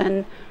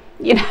action,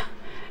 you know,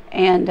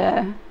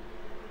 and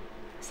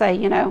say,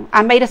 you know,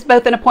 I made us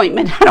both an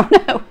appointment. I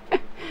don't know.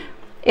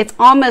 It's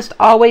almost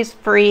always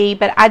free,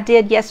 but I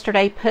did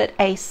yesterday put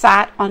a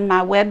site on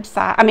my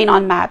website, I mean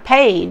on my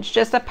page,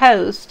 just a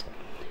post,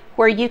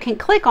 where you can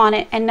click on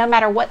it, and no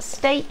matter what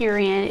state you're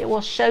in, it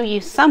will show you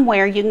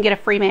somewhere you can get a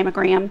free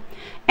mammogram.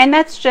 And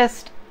that's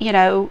just, you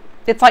know,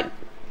 it's like,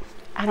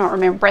 I don't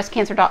remember,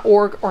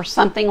 breastcancer.org or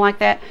something like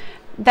that.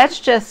 That's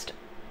just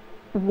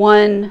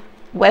one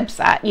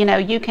website. You know,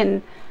 you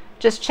can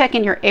just check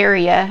in your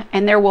area,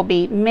 and there will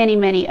be many,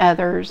 many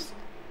others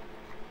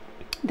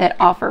that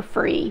offer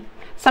free.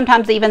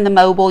 Sometimes even the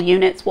mobile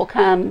units will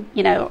come,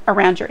 you know,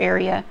 around your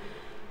area,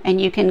 and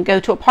you can go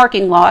to a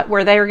parking lot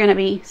where they're going to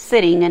be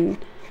sitting and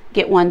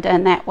get one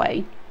done that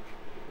way.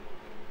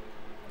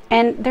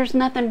 And there's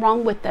nothing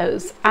wrong with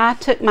those. I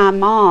took my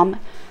mom,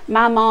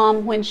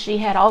 when she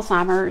had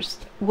Alzheimer's,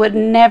 would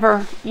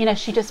never, you know,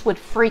 she just would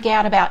freak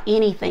out about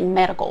anything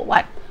medical,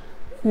 like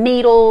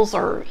needles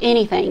or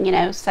anything, you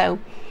know. So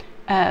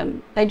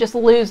they just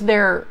lose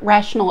their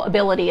rational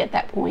ability at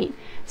that point.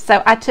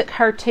 So I took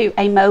her to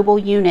a mobile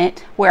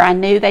unit where I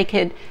knew they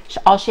could,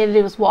 all she had to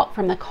do was walk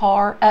from the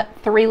car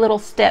up 3 little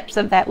steps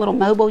of that little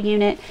mobile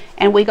unit,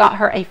 and we got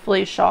her a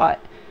flu shot.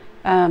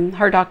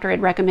 Her doctor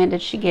had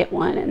recommended she get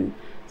one, and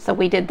so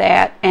we did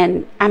that.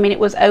 And I mean, it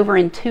was over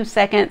in 2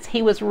 seconds.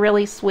 He was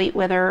really sweet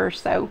with her,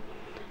 so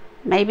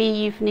maybe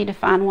you need to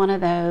find one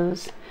of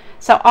those.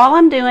 So all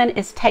I'm doing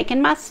is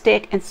taking my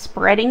stick and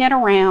spreading it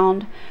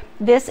around.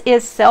 This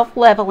is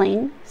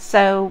self-leveling,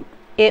 so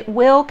it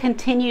will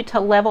continue to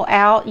level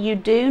out. You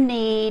do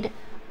need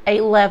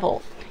a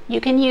level.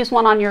 You can use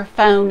one on your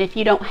phone if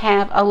you don't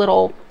have a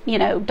little, you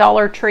know,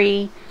 Dollar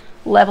Tree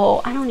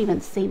level. I don't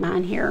even see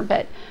mine here,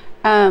 but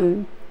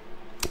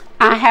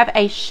I have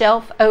a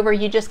shelf over,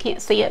 you just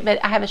can't see it,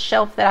 but I have a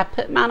shelf that I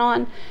put mine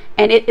on,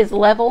 and it is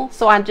level,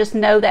 so I just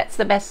know that's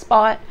the best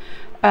spot.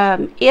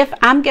 If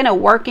I'm gonna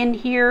work in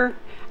here,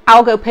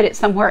 I'll go put it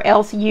somewhere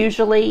else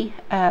usually,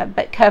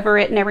 but cover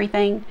it and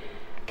everything,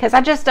 because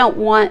I just don't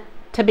want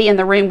to be in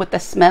the room with the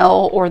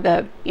smell or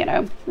the, you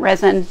know,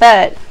 resin.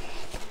 But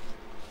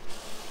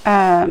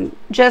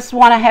just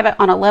want to have it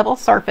on a level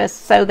surface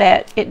so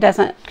that it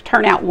doesn't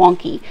turn out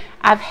wonky.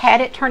 I've had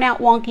it turn out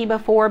wonky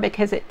before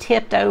because it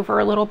tipped over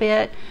a little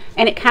bit,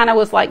 and it kind of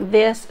was like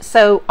this,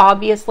 so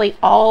obviously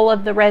all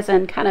of the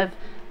resin kind of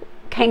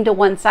came to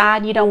one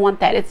side. You don't want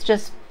that. It's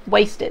just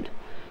wasted.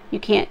 You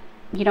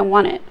don't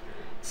want it.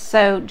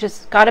 So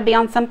just got to be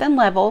on something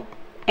level,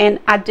 and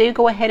I do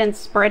go ahead and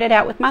spread it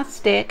out with my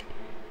stick.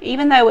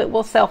 Even though it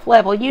will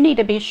self-level, you need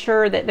to be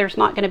sure that there's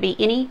not going to be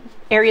any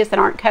areas that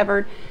aren't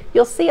covered.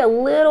 You'll see a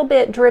little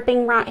bit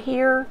dripping right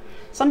here,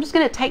 so I'm just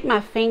going to take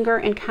my finger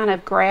and kind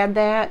of grab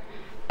that,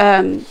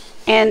 and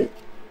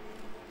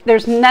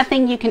there's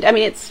nothing you can, I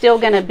mean, it's still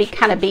going to be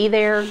kind of be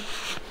there,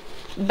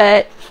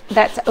 but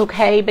that's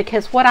okay,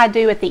 because what I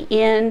do at the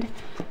end,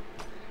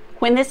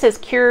 when this is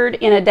cured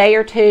in a day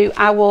or two,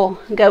 I will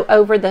go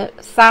over the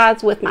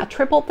sides with my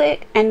triple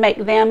thick and make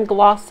them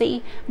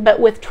glossy, but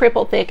with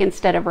triple thick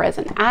instead of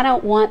resin. I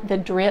don't want the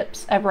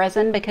drips of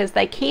resin because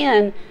they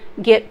can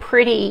get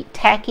pretty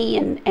tacky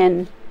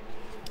and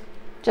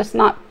just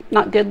not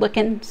good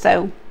looking.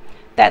 So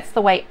that's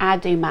the way I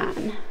do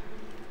mine.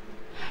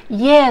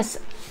 Yes,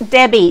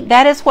 Debbie,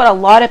 that is what a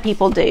lot of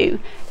people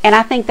do, and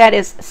I think that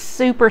is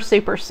super,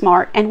 super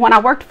smart. And when I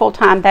worked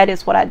full-time, that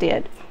is what I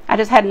did. I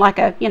just had like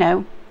a, you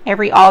know,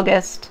 every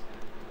August,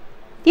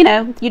 you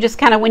know, you just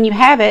kind of, when you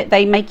have it,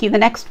 they make you the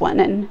next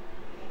one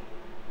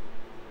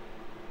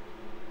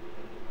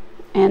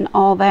and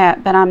all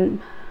that. But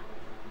I'm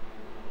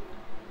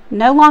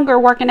no longer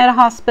working at a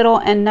hospital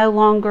and no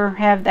longer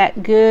have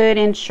that good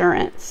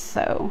insurance.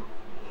 So,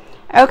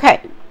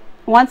 okay,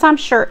 once I'm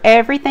sure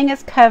everything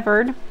is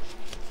covered,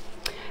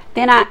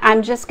 then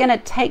I'm just going to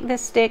take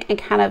this stick and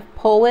kind of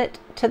pull it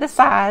to the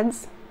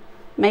sides.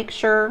 Make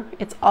sure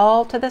it's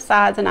all to the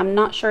sides, and I'm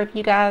not sure if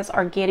you guys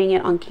are getting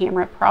it on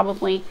camera,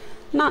 probably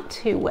not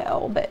too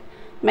well, but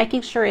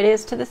making sure it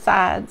is to the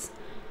sides.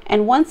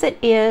 And once it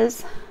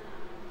is,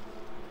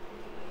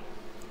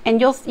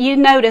 and you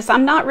notice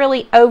I'm not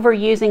really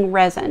overusing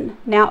resin.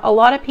 Now, a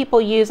lot of people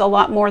use a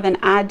lot more than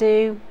I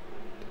do,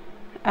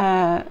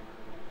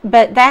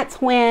 but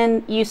that's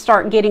when you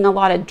start getting a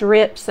lot of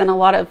drips and a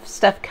lot of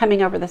stuff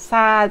coming over the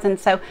sides. And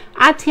so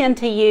I tend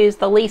to use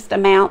the least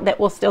amount that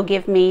will still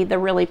give me the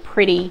really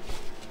pretty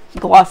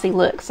glossy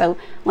look. So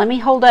let me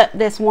hold up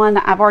this one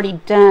that I've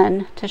already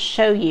done to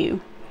show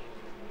you.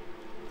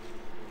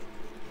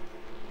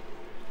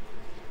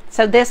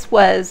 So this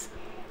was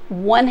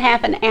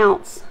 1/2 an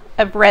ounce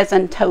of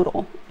resin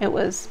total. It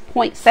was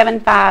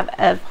 0.75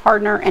 of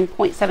hardener and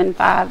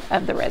 0.75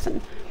 of the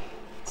resin.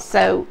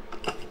 So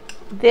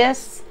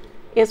this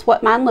is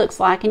what mine looks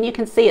like, and you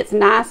can see it's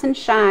nice and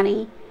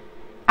shiny.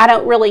 I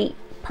don't really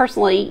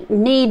personally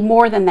need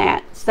more than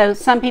that, so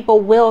some people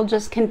will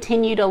just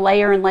continue to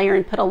layer and layer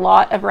and put a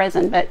lot of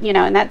resin, but you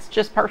know, and that's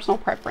just personal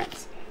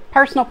preference.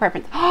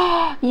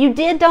 Oh, you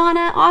did,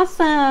 Donna.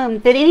 Awesome.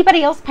 Did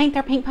anybody else paint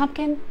their pink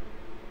pumpkin?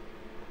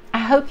 I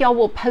hope y'all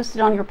will post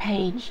it on your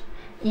page.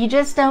 You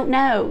just don't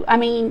know. I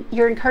mean,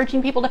 you're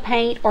encouraging people to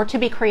paint or to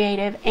be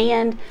creative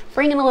and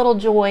bringing a little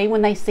joy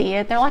when they see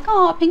it. They're like,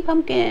 oh, pink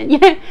pumpkin, you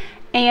know,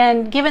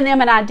 and giving them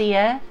an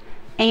idea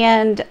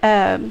and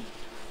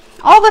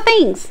all the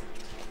things,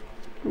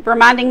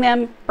 reminding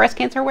them breast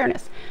cancer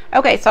awareness.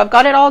 Okay, so I've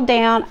got it all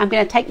down. I'm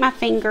going to take my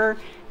finger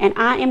and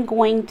I am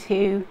going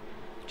to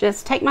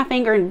just take my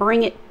finger and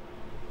bring it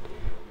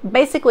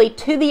basically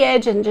to the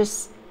edge and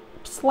just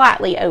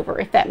slightly over,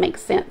 if that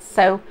makes sense.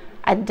 So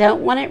I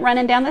don't want it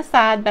running down the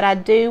side, but I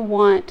do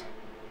want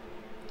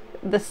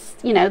this,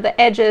 you know, the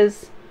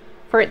edges,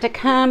 for it to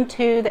come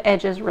to the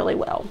edges really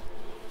well.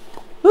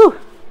 Whew.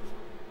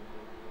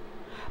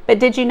 But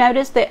did you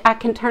notice that I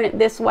can turn it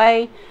this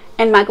way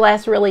and my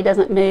glass really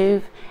doesn't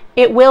move?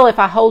 It will if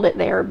I hold it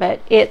there,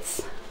 but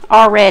it's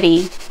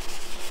already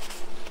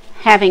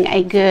having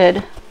a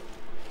good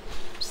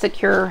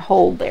secure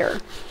hold there.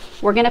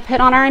 We're going to put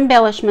on our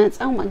embellishments.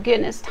 Oh my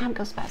goodness, time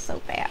goes by so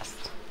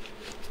fast.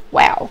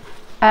 Wow.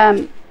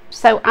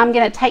 So I'm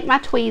going to take my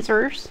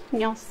tweezers.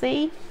 Y'all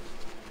see?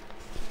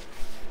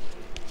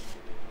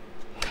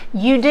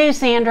 You do,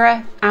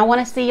 Sandra. I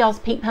want to see y'all's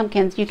pink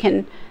pumpkins. You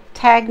can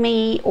tag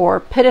me or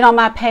put it on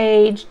my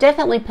page.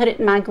 Definitely put it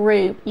in my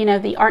group. You know,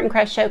 the Art and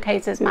Craft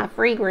Showcase is my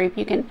free group.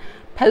 You can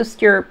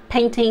post your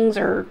paintings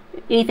or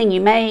anything you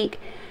make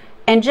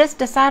and just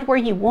decide where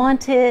you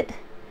want it.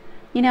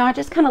 You know, I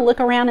just kind of look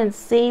around and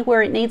see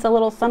where it needs a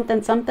little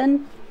something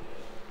something.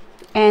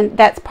 And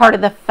that's part of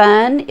the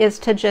fun, is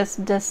to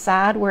just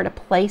decide where to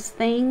place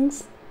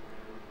things.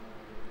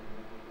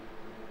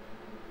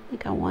 I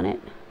think I want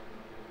it.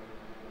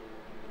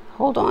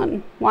 Hold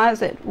on. Why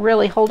is it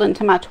really holding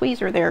to my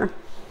tweezer there?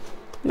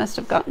 Must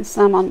have gotten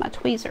some on my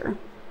tweezer.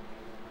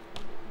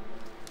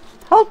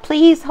 Hold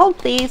please, hold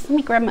please. Let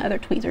me grab my other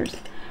tweezers.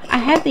 I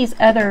had these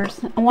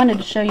others. I wanted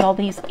to show y'all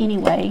these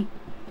anyway.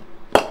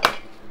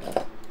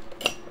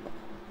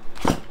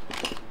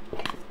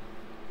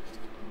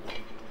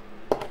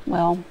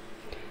 Well,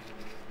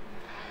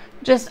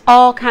 just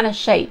all kind of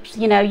shapes.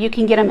 You know, you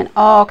can get them in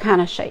all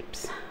kind of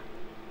shapes.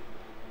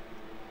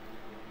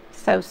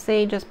 So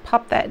see, just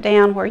pop that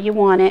down where you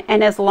want it.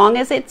 And as long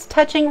as it's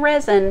touching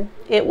resin,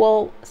 it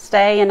will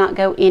stay and not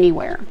go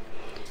anywhere.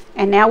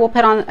 And now we'll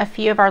put on a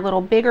few of our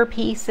little bigger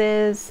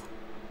pieces.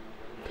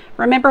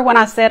 Remember when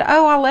I said,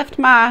 oh, I left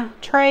my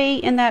tray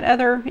in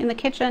the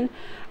kitchen?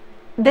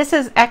 This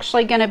is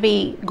actually going to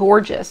be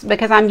gorgeous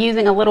because I'm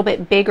using a little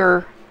bit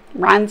bigger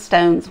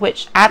rhinestones,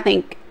 which I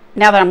think,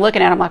 now that I'm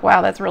looking at them, I'm like,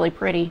 wow, that's really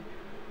pretty.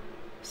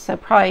 So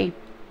probably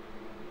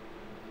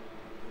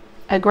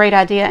a great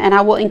idea. And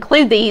I will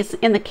include these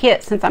in the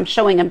kit since I'm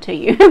showing them to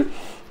you.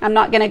 I'm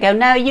not going to go,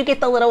 no, you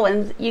get the little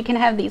ones. You can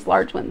have these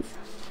large ones.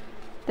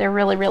 They're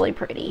really, really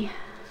pretty.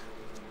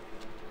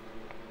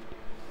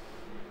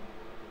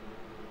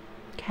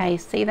 Okay,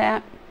 see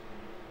that?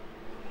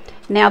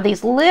 Now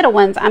these little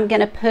ones, I'm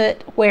going to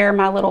put where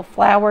my little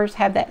flowers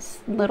have that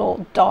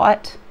little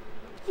dot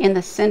in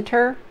the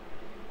center,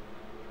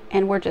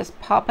 and we're just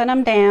popping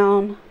them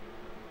down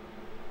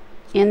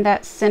in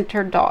that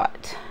center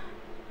dot,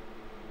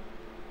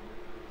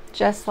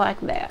 just like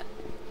that.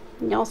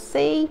 Y'all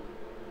see?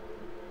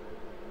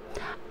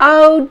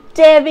 Oh,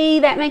 Debbie,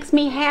 that makes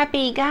me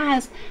happy.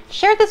 Guys,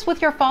 share this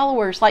with your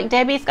followers. Like,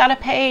 Debbie's got a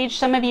page,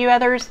 some of you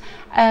others.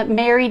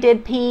 Mary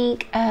did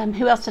pink.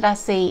 Who else did I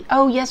see?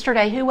 Oh,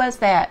 yesterday, who was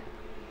that?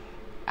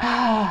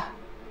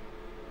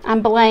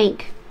 I'm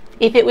blank.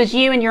 If it was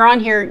you and you're on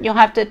here, you'll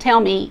have to tell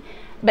me.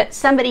 But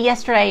somebody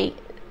yesterday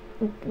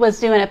was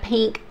doing a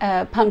pink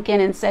pumpkin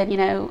and said, you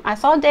know, I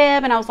saw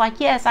Deb and I was like,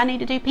 yes, I need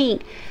to do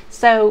pink.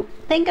 So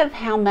think of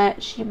how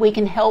much we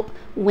can help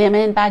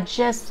women by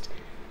just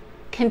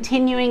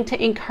continuing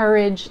to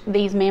encourage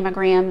these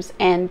mammograms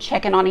and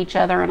checking on each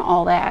other and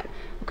all that.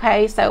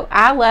 Okay, so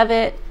I love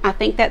it. I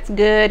think that's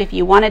good. If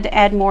you wanted to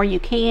add more, you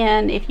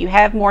can. If you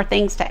have more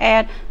things to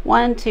add,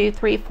 1, 2,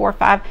 3, 4,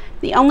 5.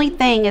 The only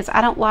thing is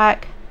I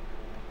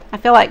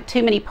feel like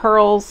too many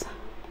pearls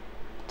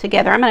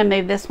together. I'm going to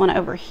move this one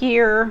over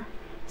here.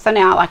 So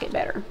now I like it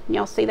better.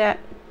 Y'all see that?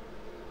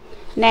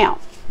 Now,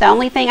 the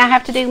only thing I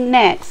have to do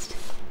next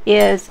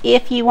is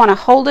if you want to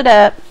hold it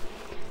up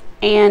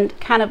and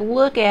kind of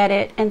look at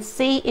it and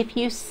see if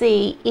you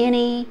see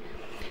any.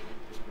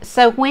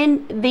 So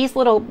when these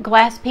little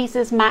glass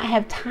pieces might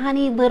have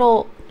tiny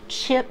little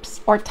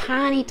chips or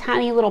tiny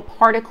little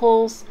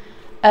particles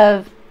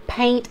of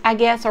paint, I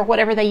guess, or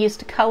whatever they use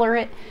to color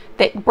it,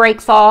 that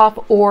breaks off,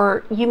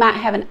 or you might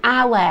have an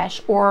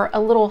eyelash or a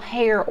little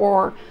hair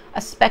or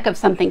a speck of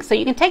something. So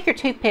you can take your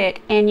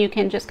toothpick and you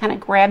can just kind of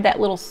grab that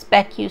little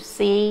speck you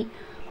see.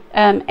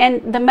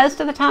 And the most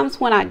of the times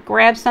when I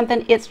grab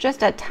something, it's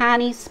just a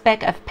tiny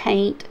speck of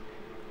paint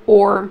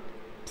or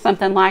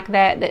something like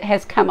that that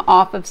has come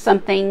off of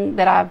something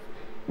that I've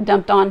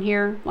dumped on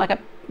here.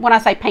 When I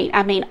say paint,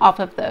 I mean off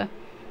of the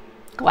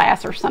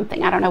glass or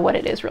something. I don't know what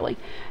it is really.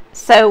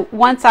 So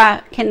once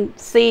I can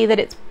see that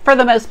it's, for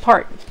the most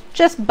part,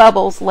 just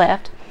bubbles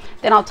left,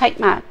 then I'll take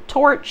my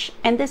torch,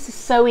 and this is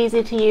so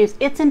easy to use.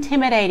 It's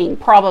intimidating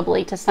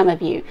probably to some of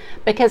you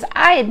because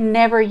I had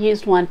never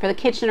used one for the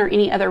kitchen or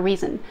any other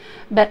reason.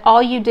 But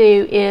all you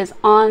do is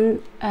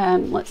on,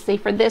 let's see,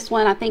 for this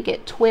one, I think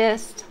it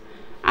twists.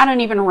 I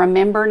don't even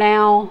remember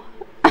now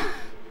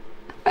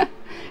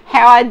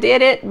how I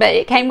did it, but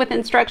it came with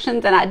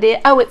instructions and I did.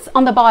 Oh, it's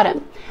on the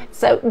bottom.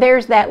 So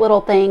there's that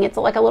little thing. It's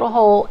like a little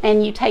hole,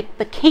 and you take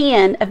the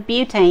can of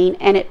butane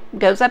and it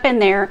goes up in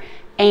there,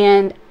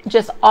 and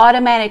just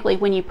automatically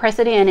when you press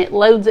it in, it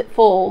loads it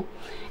full,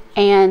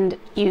 and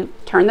you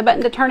turn the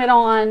button to turn it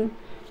on,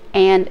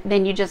 and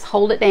then you just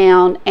hold it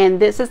down, and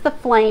this is the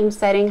flame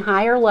setting,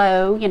 high or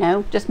low, you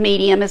know, just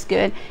medium is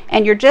good.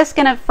 And you're just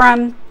gonna,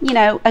 from, you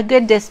know, a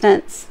good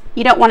distance,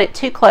 you don't want it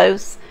too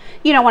close,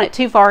 you don't want it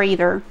too far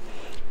either,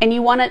 and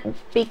you want to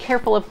be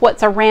careful of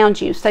what's around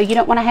you. So you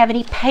don't want to have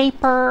any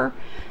paper.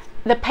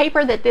 The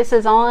paper that this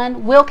is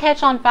on will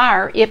catch on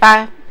fire if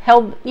I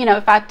held, you know,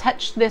 if I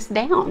touched this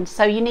down.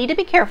 So you need to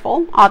be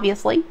careful,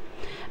 obviously.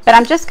 But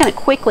I'm just going to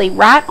quickly,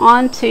 right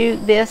onto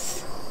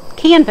this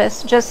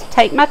canvas, just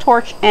take my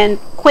torch and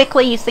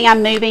quickly, you see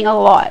I'm moving a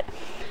lot,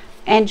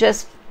 and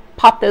just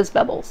pop those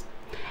bubbles.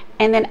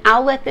 And then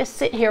I'll let this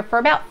sit here for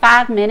about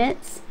 5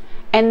 minutes,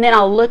 and then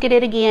I'll look at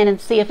it again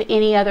and see if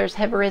any others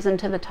have risen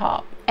to the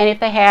top. And if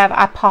they have,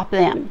 I pop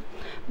them.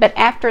 But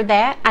after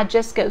that, I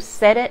just go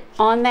set it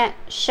on that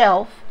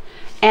shelf,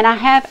 and I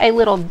have a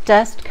little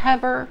dust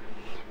cover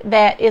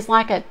that is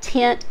like a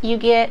tent you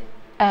get.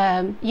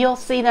 You'll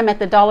see them at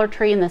the Dollar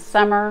Tree in the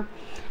summer,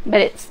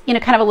 but it's, you know,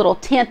 kind of a little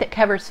tent that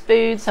covers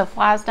food so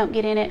flies don't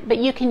get in it. But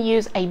you can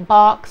use a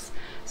box.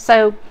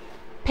 So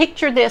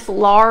picture this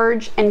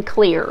large and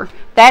clear.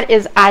 That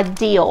is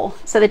ideal,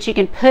 so that you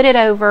can put it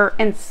over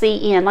and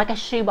see in, like a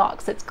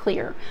shoebox that's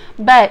clear.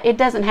 But it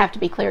doesn't have to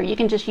be clear. You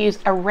can just use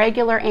a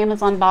regular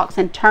Amazon box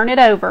and turn it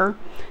over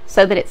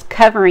so that it's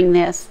covering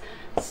this,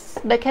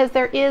 because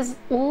there is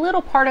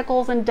little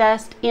particles and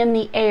dust in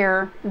the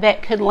air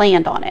that could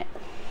land on it.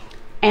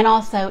 And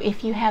also,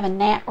 if you have a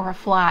gnat or a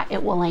fly,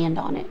 it will land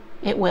on it.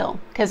 It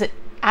will, because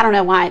I don't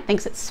know why it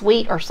thinks it's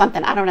sweet or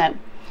something. I don't know.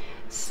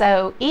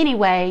 So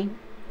anyway,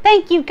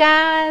 thank you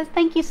guys.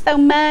 Thank you so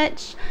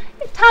much.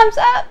 Time's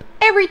up.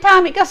 Every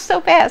time it goes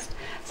so fast.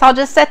 So I'll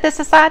just set this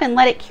aside and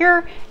let it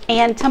cure.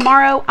 And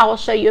tomorrow I will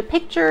show you a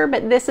picture,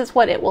 but this is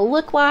what it will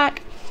look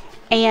like.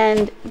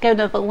 And go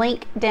to the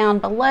link down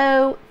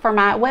below for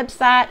my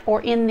website,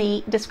 or in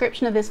the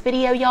description of this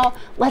video, y'all.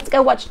 Let's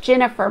go watch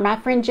Jennifer. My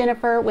friend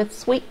Jennifer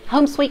with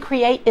Home Sweet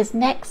Create is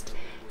next.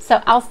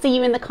 So I'll see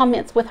you in the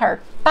comments with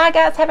her. Bye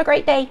guys. Have a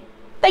great day.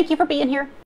 Thank you for being here.